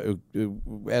 rather,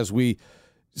 as we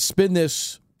spin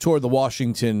this toward the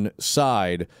Washington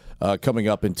side coming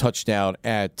up in Touchdown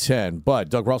at 10. But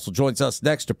Doug Russell joins us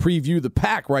next to preview the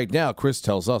Pack. Right now, Chris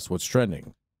tells us what's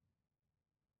trending.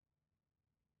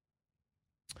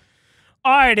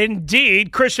 All right,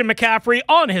 indeed, Christian McCaffrey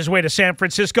on his way to San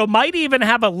Francisco might even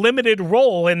have a limited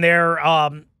role in their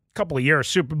couple of years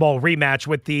Super Bowl rematch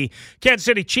with the Kansas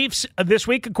City Chiefs this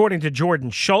week, according to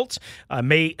Jordan Schultz.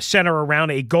 May center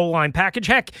around a goal line package.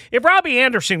 Heck, if Robbie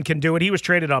Anderson can do it, he was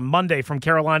traded on Monday from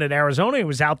Carolina to Arizona. He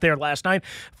was out there last night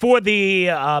for the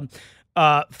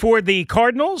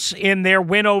Cardinals in their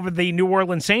win over the New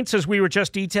Orleans Saints, as we were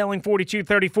just detailing,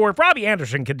 42-34. If Robbie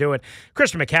Anderson can do it,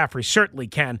 Christian McCaffrey certainly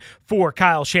can for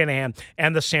Kyle Shanahan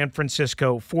and the San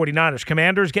Francisco 49ers.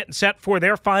 Commanders getting set for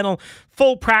their final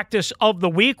full practice of the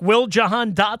week. Will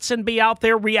Jahan Dotson be out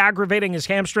there re-aggravating his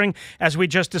hamstring, as we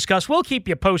just discussed? We'll keep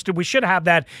you posted. We should have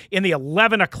that in the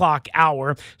 11 o'clock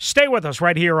hour. Stay with us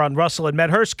right here on Russell and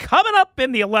Medhurst. Coming up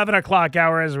in the 11 o'clock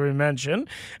hour, as we mentioned,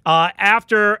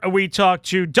 after we talk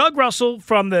to Doug Russell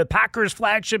from the Packers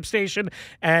flagship station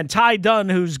and Ty Dunn,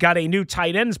 who's got a new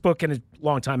tight ends book and a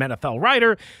longtime NFL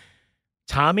writer.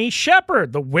 Tommy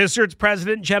Shepard, the Wizards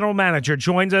president and general manager,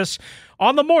 joins us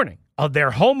on the morning of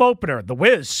their home opener. The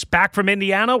Wiz, back from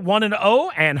Indiana, 1-0,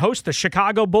 and host the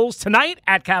Chicago Bulls tonight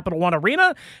at Capital One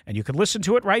Arena. And you can listen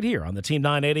to it right here on the Team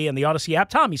 980 and the Odyssey app.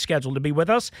 Tommy's scheduled to be with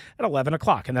us at 11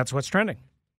 o'clock, and that's what's trending.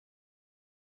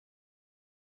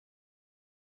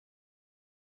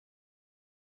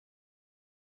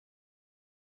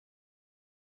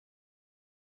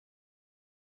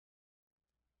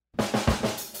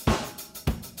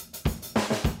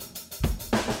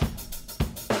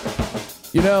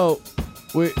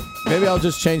 Maybe I'll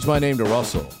just change my name to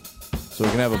Russell so we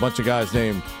can have a bunch of guys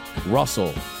named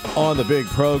Russell on the big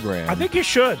program. I think you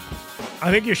should.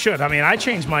 I mean, I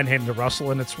changed my name to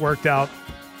Russell, and it's worked out.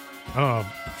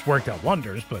 It's worked out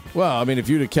wonders. But well, I mean, if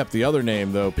you'd have kept the other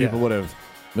name, though, people would have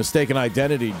mistaken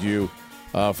identitied you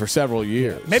for several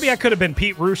years. Maybe I could have been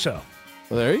Pete Russo.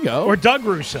 Well, there you go. Or Doug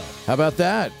Russo. How about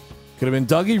that? Could have been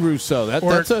Dougie Russo.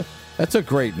 That's a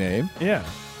great name. Yeah.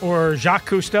 Or Jacques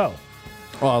Cousteau.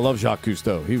 Oh, I love Jacques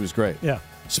Cousteau. He was great. Yeah.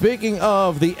 Speaking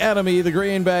of the enemy, the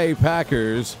Green Bay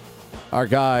Packers, our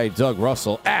guy Doug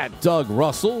Russell, at Doug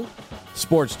Russell,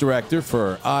 sports director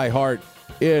for iHeart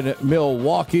in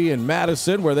Milwaukee and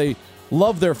Madison, where they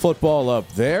love their football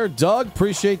up there. Doug,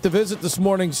 appreciate the visit this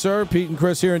morning, sir. Pete and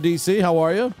Chris here in D.C. How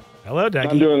are you? Hello, Dougie.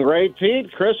 I'm doing great,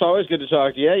 Pete. Chris, always good to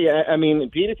talk to you. Yeah, I mean,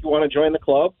 Pete, if you want to join the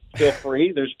club, feel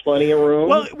free. There's plenty of room.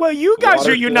 Well, you guys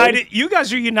are united. You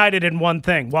guys are united in one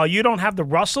thing. While you don't have the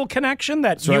Russell connection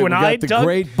that you and I, got the Doug,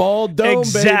 great bald dome,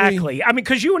 exactly. Baby. I mean,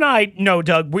 because you and I know,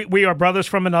 Doug, we are brothers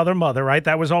from another mother, right?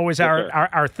 That was always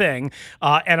our thing.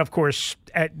 And of course,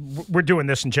 we're doing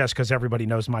this in jest because everybody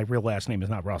knows my real last name is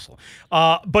not Russell.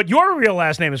 But your real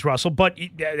last name is Russell. But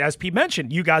as Pete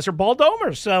mentioned, you guys are bald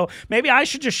domers. So maybe I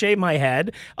should just shave my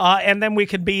head, and then we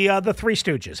could be the Three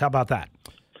Stooges. How about that?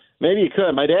 Maybe you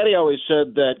could. My daddy always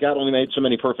said that God only made so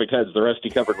many perfect heads. The rest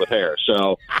he covered with hair.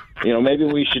 So, maybe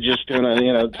we should just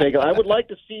take. I would like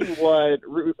to see what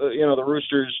the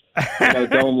Roosters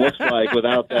dome looks like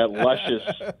without that luscious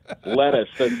lettuce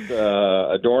that's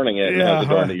adorning it. Has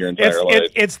adorned it your entire life.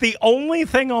 It's the only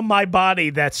thing on my body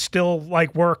that still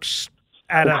works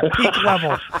at a peak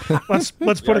level. Let's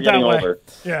put it that way. Older.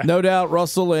 Yeah. No doubt,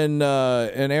 Russell and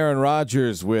Aaron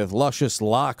Rodgers with luscious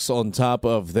locks on top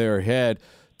of their head.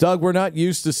 Doug, we're not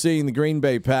used to seeing the Green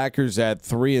Bay Packers at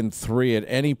 3-3 at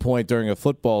any point during a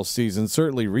football season.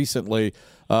 Certainly recently,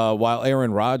 while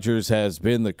Aaron Rodgers has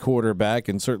been the quarterback,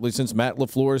 and certainly since Matt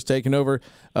LaFleur has taken over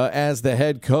as the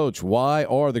head coach. Why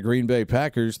are the Green Bay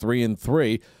Packers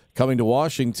 3-3 coming to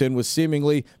Washington with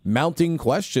seemingly mounting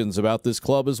questions about this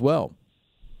club as well?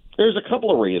 There's a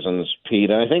couple of reasons,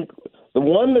 Pete. I think the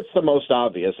one that's the most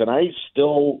obvious, and I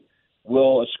still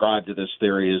will ascribe to this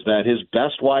theory, is that his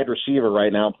best wide receiver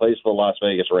right now plays for the Las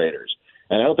Vegas Raiders.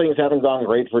 And I don't think it's haven't gone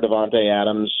great for Devontae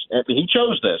Adams. He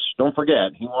chose this. Don't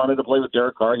forget. He wanted to play with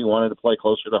Derek Carr. He wanted to play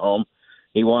closer to home.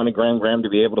 He wanted Graham to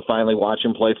be able to finally watch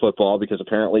him play football because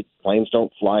apparently planes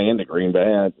don't fly into Green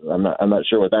Bay. I'm not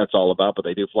sure what that's all about, but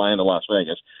they do fly into Las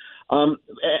Vegas.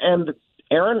 And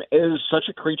Aaron is such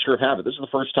a creature of habit. This is the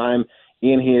first time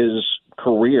in his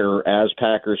career as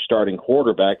Packers starting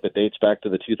quarterback that dates back to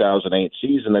the 2008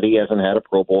 season that he hasn't had a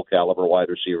Pro Bowl caliber wide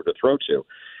receiver to throw to.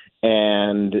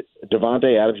 And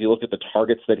Devontae Adams, you look at the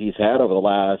targets that he's had over the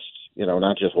last,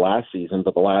 not just last season,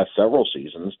 but the last several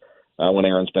seasons when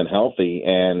Aaron's been healthy,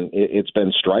 and it's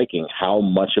been striking how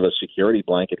much of a security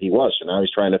blanket he was. So now he's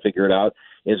trying to figure it out.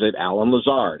 Is it Alan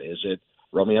Lazard? Is it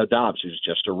Romeo Doubs, who's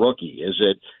just a rookie? Is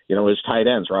it, his tight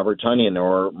ends, Robert Tonyan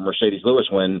or Mercedes Lewis,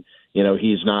 when,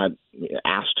 he's not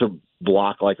asked to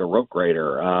block like a rope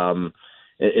grader?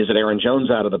 Is it Aaron Jones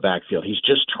out of the backfield? He's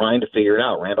just trying to figure it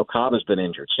out. Randall Cobb has been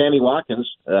injured. Sammy Watkins,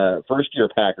 first-year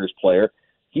Packers player,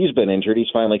 he's been injured. He's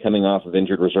finally coming off of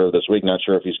injured reserve this week. Not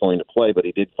sure if he's going to play, but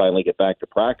he did finally get back to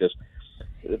practice.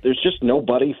 There's just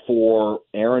nobody for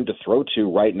Aaron to throw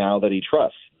to right now that he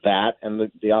trusts. That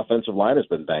and the offensive line has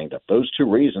been banged up. Those two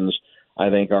reasons, I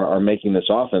think, are making this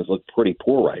offense look pretty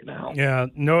poor right now. Yeah,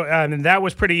 no, I mean, that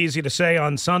was pretty easy to say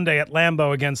on Sunday at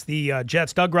Lambeau against the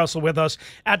Jets. Doug Russell with us,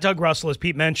 at Doug Russell, as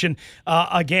Pete mentioned.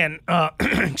 Again,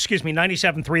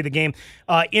 97.3 the game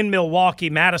in Milwaukee,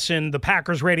 Madison, the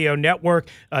Packers Radio Network.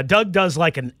 Doug does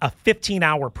like a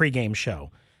 15-hour pregame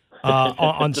show.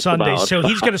 On Sunday, so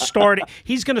he's going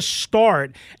to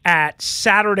start at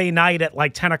Saturday night at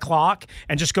like 10 o'clock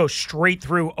and just go straight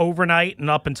through overnight and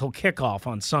up until kickoff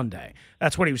on Sunday.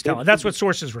 That's what he was telling. That's what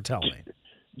sources were telling me.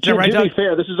 Is that right, to Doug? be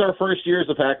fair, this is our first year as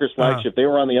the Packers flagship. They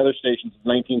were on the other stations in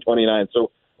 1929,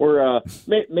 so we're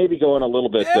maybe going a little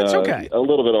bit okay. a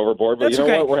little bit overboard, but That's you know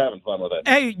okay. what? We're having fun with it.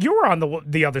 Hey, you were on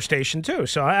the other station too,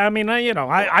 so I mean,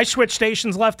 I switch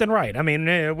stations left and right. I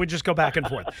mean, we just go back and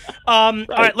forth. All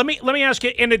right, let me ask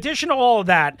you. In addition to all of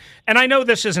that, and I know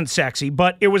this isn't sexy,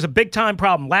 but it was a big time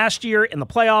problem last year in the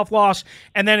playoff loss,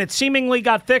 and then it seemingly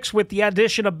got fixed with the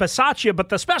addition of Bisaccia. But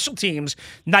the special teams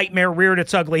nightmare reared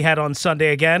its ugly head on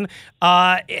Sunday again.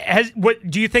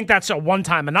 Do you think that's a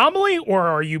one-time anomaly, or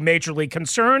are you majorly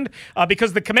concerned?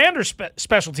 Because the Commanders'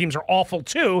 special teams are awful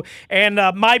too. And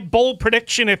my bold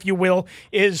prediction, if you will,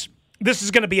 is this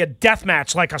is going to be a death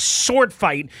match, like a sword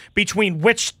fight between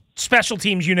which special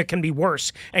teams unit can be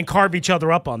worse and carve each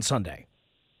other up on Sunday.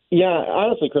 Yeah,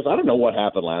 honestly, Chris, I don't know what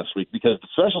happened last week because the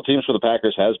special teams for the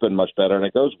Packers has been much better, and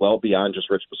it goes well beyond just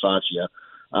Rich Bisaccia.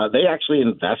 They actually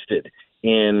invested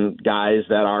in guys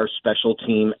that are special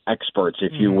team experts,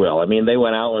 if you will. I mean, they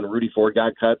went out when Rudy Ford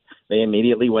got cut. They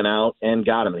immediately went out and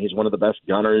got him. He's one of the best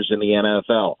gunners in the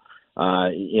NFL.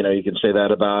 You can say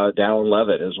that about Dallin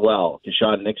Levitt as well,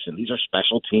 Keshawn Nixon. These are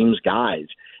special teams guys.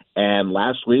 And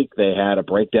last week they had a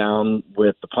breakdown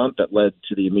with the punt that led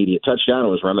to the immediate touchdown. It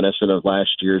was reminiscent of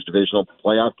last year's divisional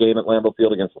playoff game at Lambeau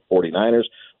Field against the 49ers,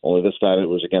 only this time it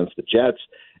was against the Jets.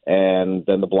 And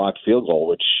then the blocked field goal,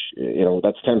 which,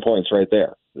 that's 10 points right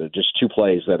there. Just two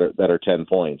plays that are 10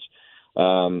 points.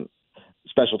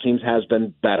 Special teams has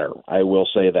been better, I will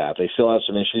say that. They still have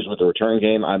some issues with the return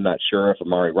game. I'm not sure if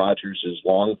Amari Rodgers is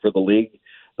long for the league,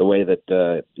 the way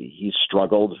that he's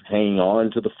struggled hanging on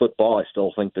to the football. I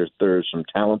still think there's some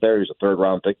talent there. He's a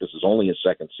third-round pick. This is only his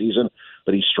second season,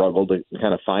 but he's struggled to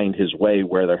kind of find his way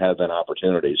where there have been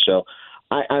opportunities. So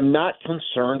I'm not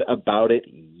concerned about it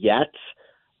yet.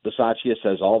 Bisaccia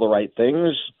says all the right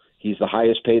things. He's the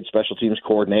highest paid special teams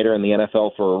coordinator in the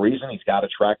NFL for a reason. He's got a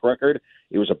track record.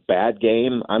 It was a bad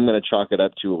game. I'm going to chalk it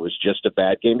up to it was just a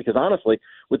bad game because, honestly,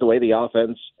 with the way the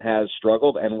offense has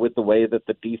struggled and with the way that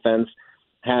the defense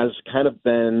has kind of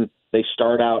been, they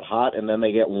start out hot and then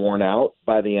they get worn out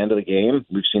by the end of the game.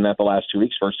 We've seen that the last 2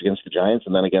 weeks, first against the Giants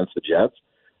and then against the Jets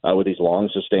with these long,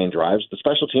 sustained drives. The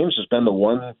special teams has been the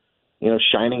one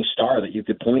shining star that you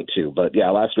could point to. But yeah,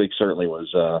 last week certainly was.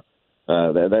 They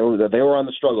were on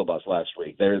the struggle bus last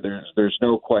week. There's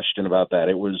no question about that.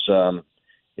 It was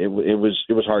it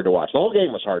was hard to watch. The whole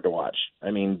game was hard to watch.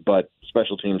 I mean, but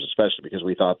special teams especially, because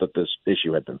we thought that this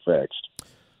issue had been fixed.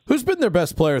 Who's been their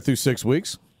best player through 6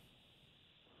 weeks?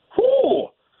 Whew,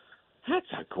 that's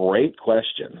a great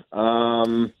question.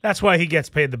 That's why he gets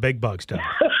paid the big bucks, Doug.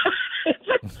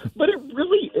 But it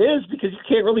really is, because you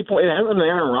can't really point. It hasn't been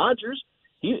Aaron Rodgers.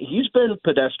 He's been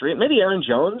pedestrian. Maybe Aaron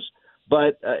Jones,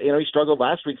 but he struggled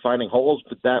last week finding holes.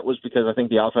 But that was because I think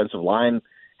the offensive line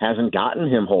hasn't gotten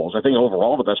him holes. I think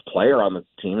overall the best player on the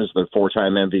team is the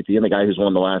 4-time MVP and the guy who's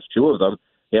won the last 2 of them.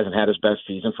 He hasn't had his best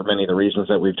season for many of the reasons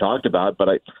that we've talked about.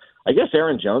 But I guess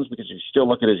Aaron Jones, because you still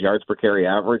look at his yards per carry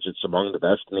average, it's among the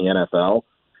best in the NFL.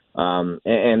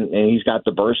 And he's got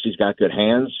the burst. He's got good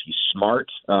hands. He's smart.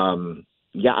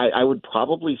 I would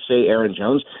probably say Aaron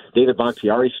Jones. David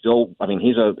Bakhtiari still, I mean,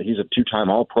 he's a 2-time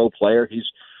All-Pro player. He's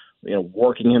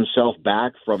working himself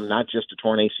back from not just a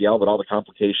torn ACL, but all the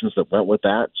complications that went with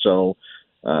that. So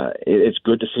it's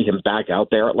good to see him back out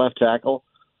there at left tackle.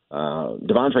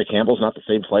 Devondre Campbell's not the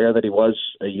same player that he was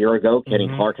a year ago. Kenny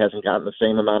Clark hasn't gotten the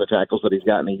same amount of tackles that he's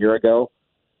gotten a year ago.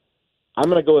 I'm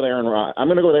going to go with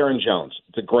Aaron Jones.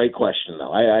 It's a great question,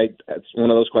 though. It's one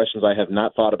of those questions I have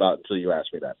not thought about until you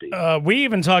asked me that, Pete. We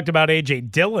even talked about A.J.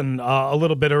 Dillon a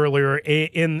little bit earlier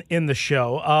in the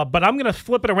show, but I'm going to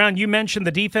flip it around. You mentioned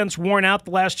the defense worn out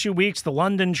the last 2 weeks, the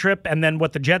London trip, and then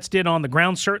what the Jets did on the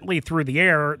ground. Certainly through the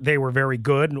air, they were very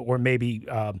good, or maybe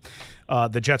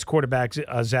the Jets quarterback,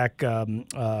 Zach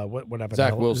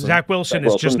Wilson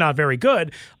is just not very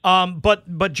good.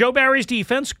 But Joe Barry's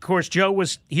defense, of course, Joe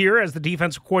was here as the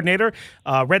defensive coordinator.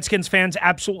 Redskins fans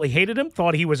absolutely hated him,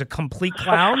 thought he was a complete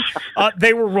clown.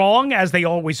 They were wrong, as they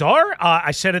always are.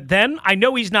 I said it then. I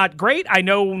know he's not great. I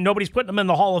know nobody's putting him in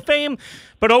the Hall of Fame.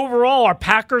 But overall, are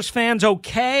Packers fans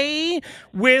okay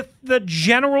with the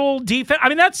general defense? I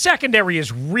mean, that secondary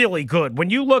is really good. When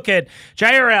you look at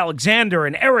Jair Alexander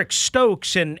and Eric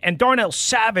Stokes and Darnell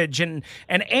Savage and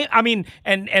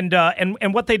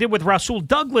what they did with Rasul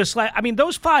Douglas, I mean,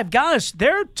 those 5 guys,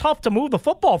 they're tough to move the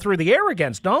football through the air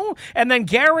against, no? And then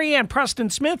Gary and Preston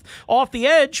Smith off the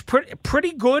edge,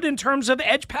 pretty good in terms of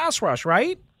edge pass rush,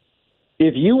 right?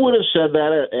 If you would have said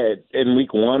that in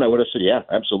week 1, I would have said, yeah,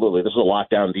 absolutely. This is a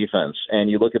lockdown defense.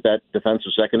 And you look at that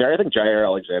defensive secondary, I think Jair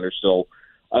Alexander is still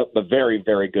a very,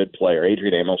 very good player.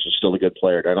 Adrian Amos is still a good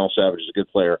player. Darnell Savage is a good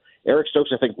player. Eric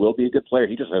Stokes, I think, will be a good player.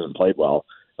 He just hasn't played well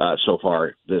so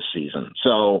far this season.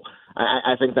 So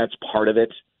I think that's part of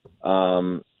it.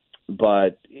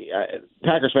 But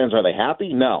Packers fans, are they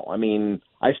happy? No. I mean,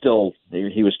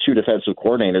 he was 2 defensive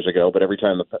coordinators ago, but every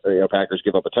time the Packers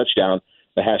give up a touchdown,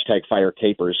 the hashtag fire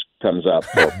capers comes up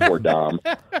for Dom.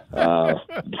 So are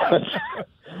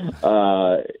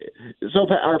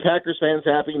Packers fans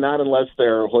happy? Not unless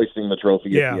they're hoisting the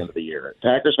trophy at the end of the year.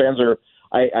 Packers fans are,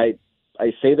 I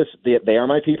say this, they are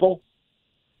my people,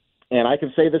 and I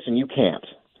can say this and you can't.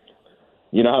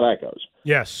 You know how that goes.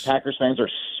 Yes. Packers fans are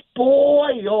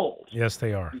spoiled. Yes,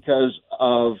 they are. Because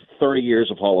of 30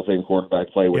 years of Hall of Fame quarterback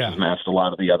play, which has masked a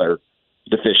lot of the other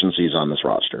deficiencies on this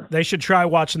roster. They should try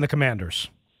watching the Commanders.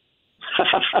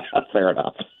 Fair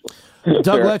enough.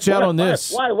 Doug, let you out on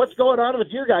this. Why? What's going on with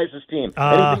your guys' team?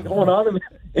 Anything going on?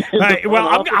 Right,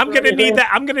 well, I'm going to need that.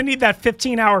 I'm going to need that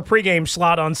 15-hour pregame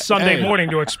slot on Sunday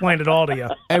morning to explain it all to you.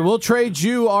 Hey, we'll trade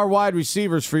you our wide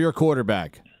receivers for your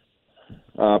quarterback.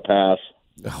 Pass.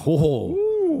 Oh,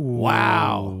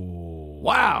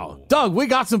 wow, Doug, we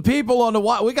got some people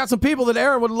that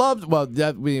Aaron would love. Well,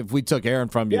 if we took Aaron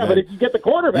from you, but if you get the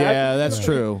quarterback, that's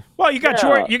true. Well, you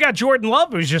got Jordan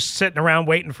Love, who's just sitting around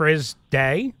waiting for his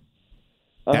day.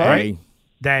 Day.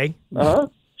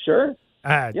 Sure.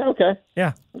 Okay.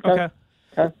 Yeah. Okay.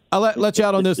 I'll let you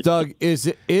out on this, Doug.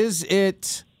 Is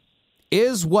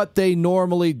what they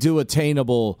normally do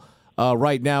attainable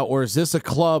right now, or is this a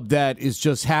club that is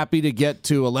just happy to get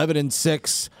to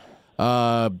 11-6,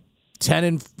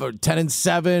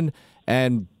 10-7,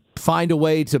 and find a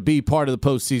way to be part of the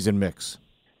postseason mix?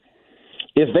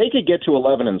 If they could get to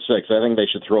 11-6, I think they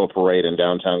should throw a parade in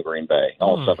downtown Green Bay,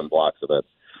 all 7 blocks of it.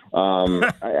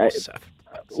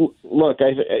 Look,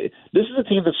 this is a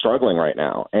team that's struggling right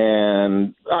now,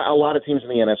 and a lot of teams in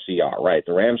the NFC are, right?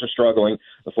 The Rams are struggling,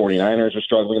 the 49ers are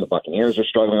struggling, the Buccaneers are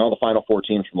struggling, all the Final Four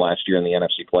teams from last year in the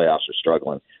NFC playoffs are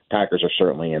struggling. Packers are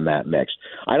certainly in that mix.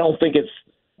 I don't think it's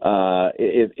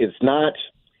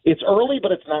early,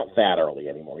 but it's not that early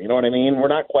anymore. You know what I mean? We're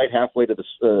not quite halfway to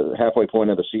the halfway point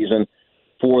of the season.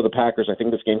 For the Packers, I think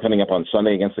this game coming up on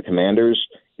Sunday against the Commanders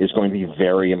is going to be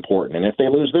very important. And if they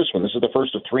lose this one, this is the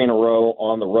first of 3 in a row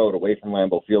on the road away from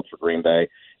Lambeau Field for Green Bay.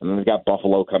 And then they've got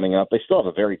Buffalo coming up. They still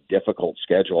have a very difficult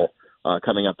schedule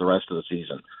coming up the rest of the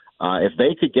season. If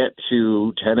they could get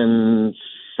to 10-7,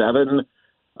 7.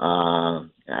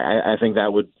 I think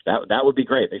that would be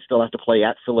great. They still have to play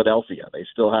at Philadelphia. They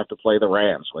still have to play the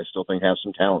Rams, who I still think have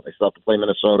some talent. They still have to play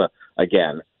Minnesota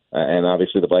again. And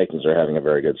obviously the Vikings are having a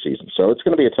very good season. So it's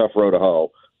going to be a tough road to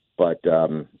hoe. But,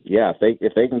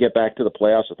 if they can get back to the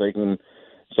playoffs, if they can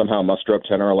somehow muster up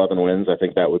 10 or 11 wins, I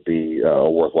think that would be a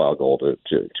worthwhile goal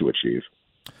to achieve.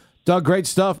 Doug, great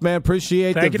stuff, man.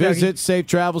 Appreciate the visit. Dougie. Safe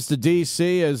travels to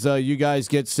D.C. as you guys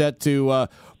get set to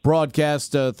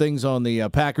broadcast things on the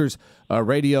Packers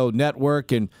radio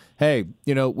network. And, hey,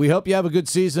 we hope you have a good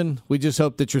season. We just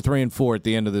hope that you're 3-4 at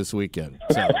the end of this weekend.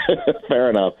 So. Fair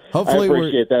enough. Hopefully I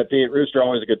appreciate that, Pete. Rooster,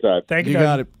 always a good time. Thank you, You Doug.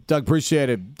 got it. Doug, appreciate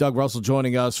it. Doug Russell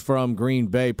joining us from Green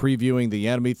Bay, previewing the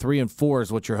enemy. 3-4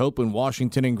 is what you're hoping.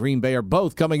 Washington and Green Bay are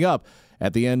both coming up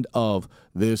at the end of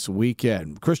this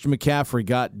weekend. Christian McCaffrey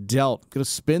got dealt. Going to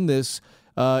spin this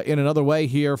in another way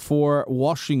here for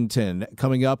Washington.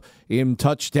 Coming up in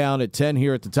touchdown at 10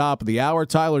 here at the top of the hour.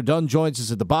 Tyler Dunn joins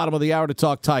us at the bottom of the hour to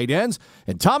talk tight ends.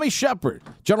 And Tommy Shepard,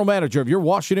 general manager of your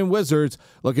Washington Wizards,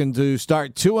 looking to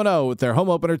start 2-0 with their home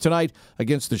opener tonight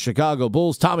against the Chicago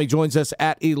Bulls. Tommy joins us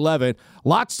at 11.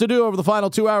 Lots to do over the final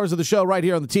 2 hours of the show right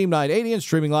here on the Team 980 and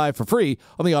streaming live for free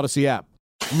on the Odyssey app.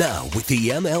 Now, with the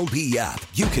MLB app,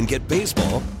 you can get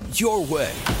baseball your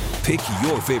way. Pick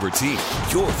your favorite team,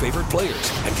 your favorite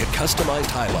players, and get customized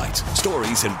highlights,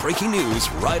 stories, and breaking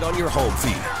news right on your home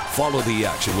feed. Follow the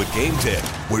action with Game 10,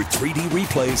 where 3D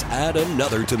replays add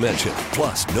another dimension.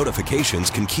 Plus, notifications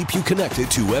can keep you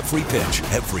connected to every pitch,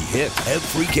 every hit,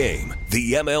 every game.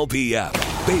 The MLB app.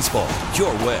 Baseball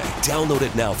your way. Download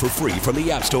it now for free from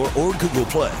the App Store or Google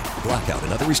Play. Blackout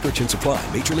and other restrictions apply.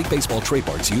 Major League Baseball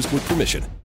trademarks used with permission.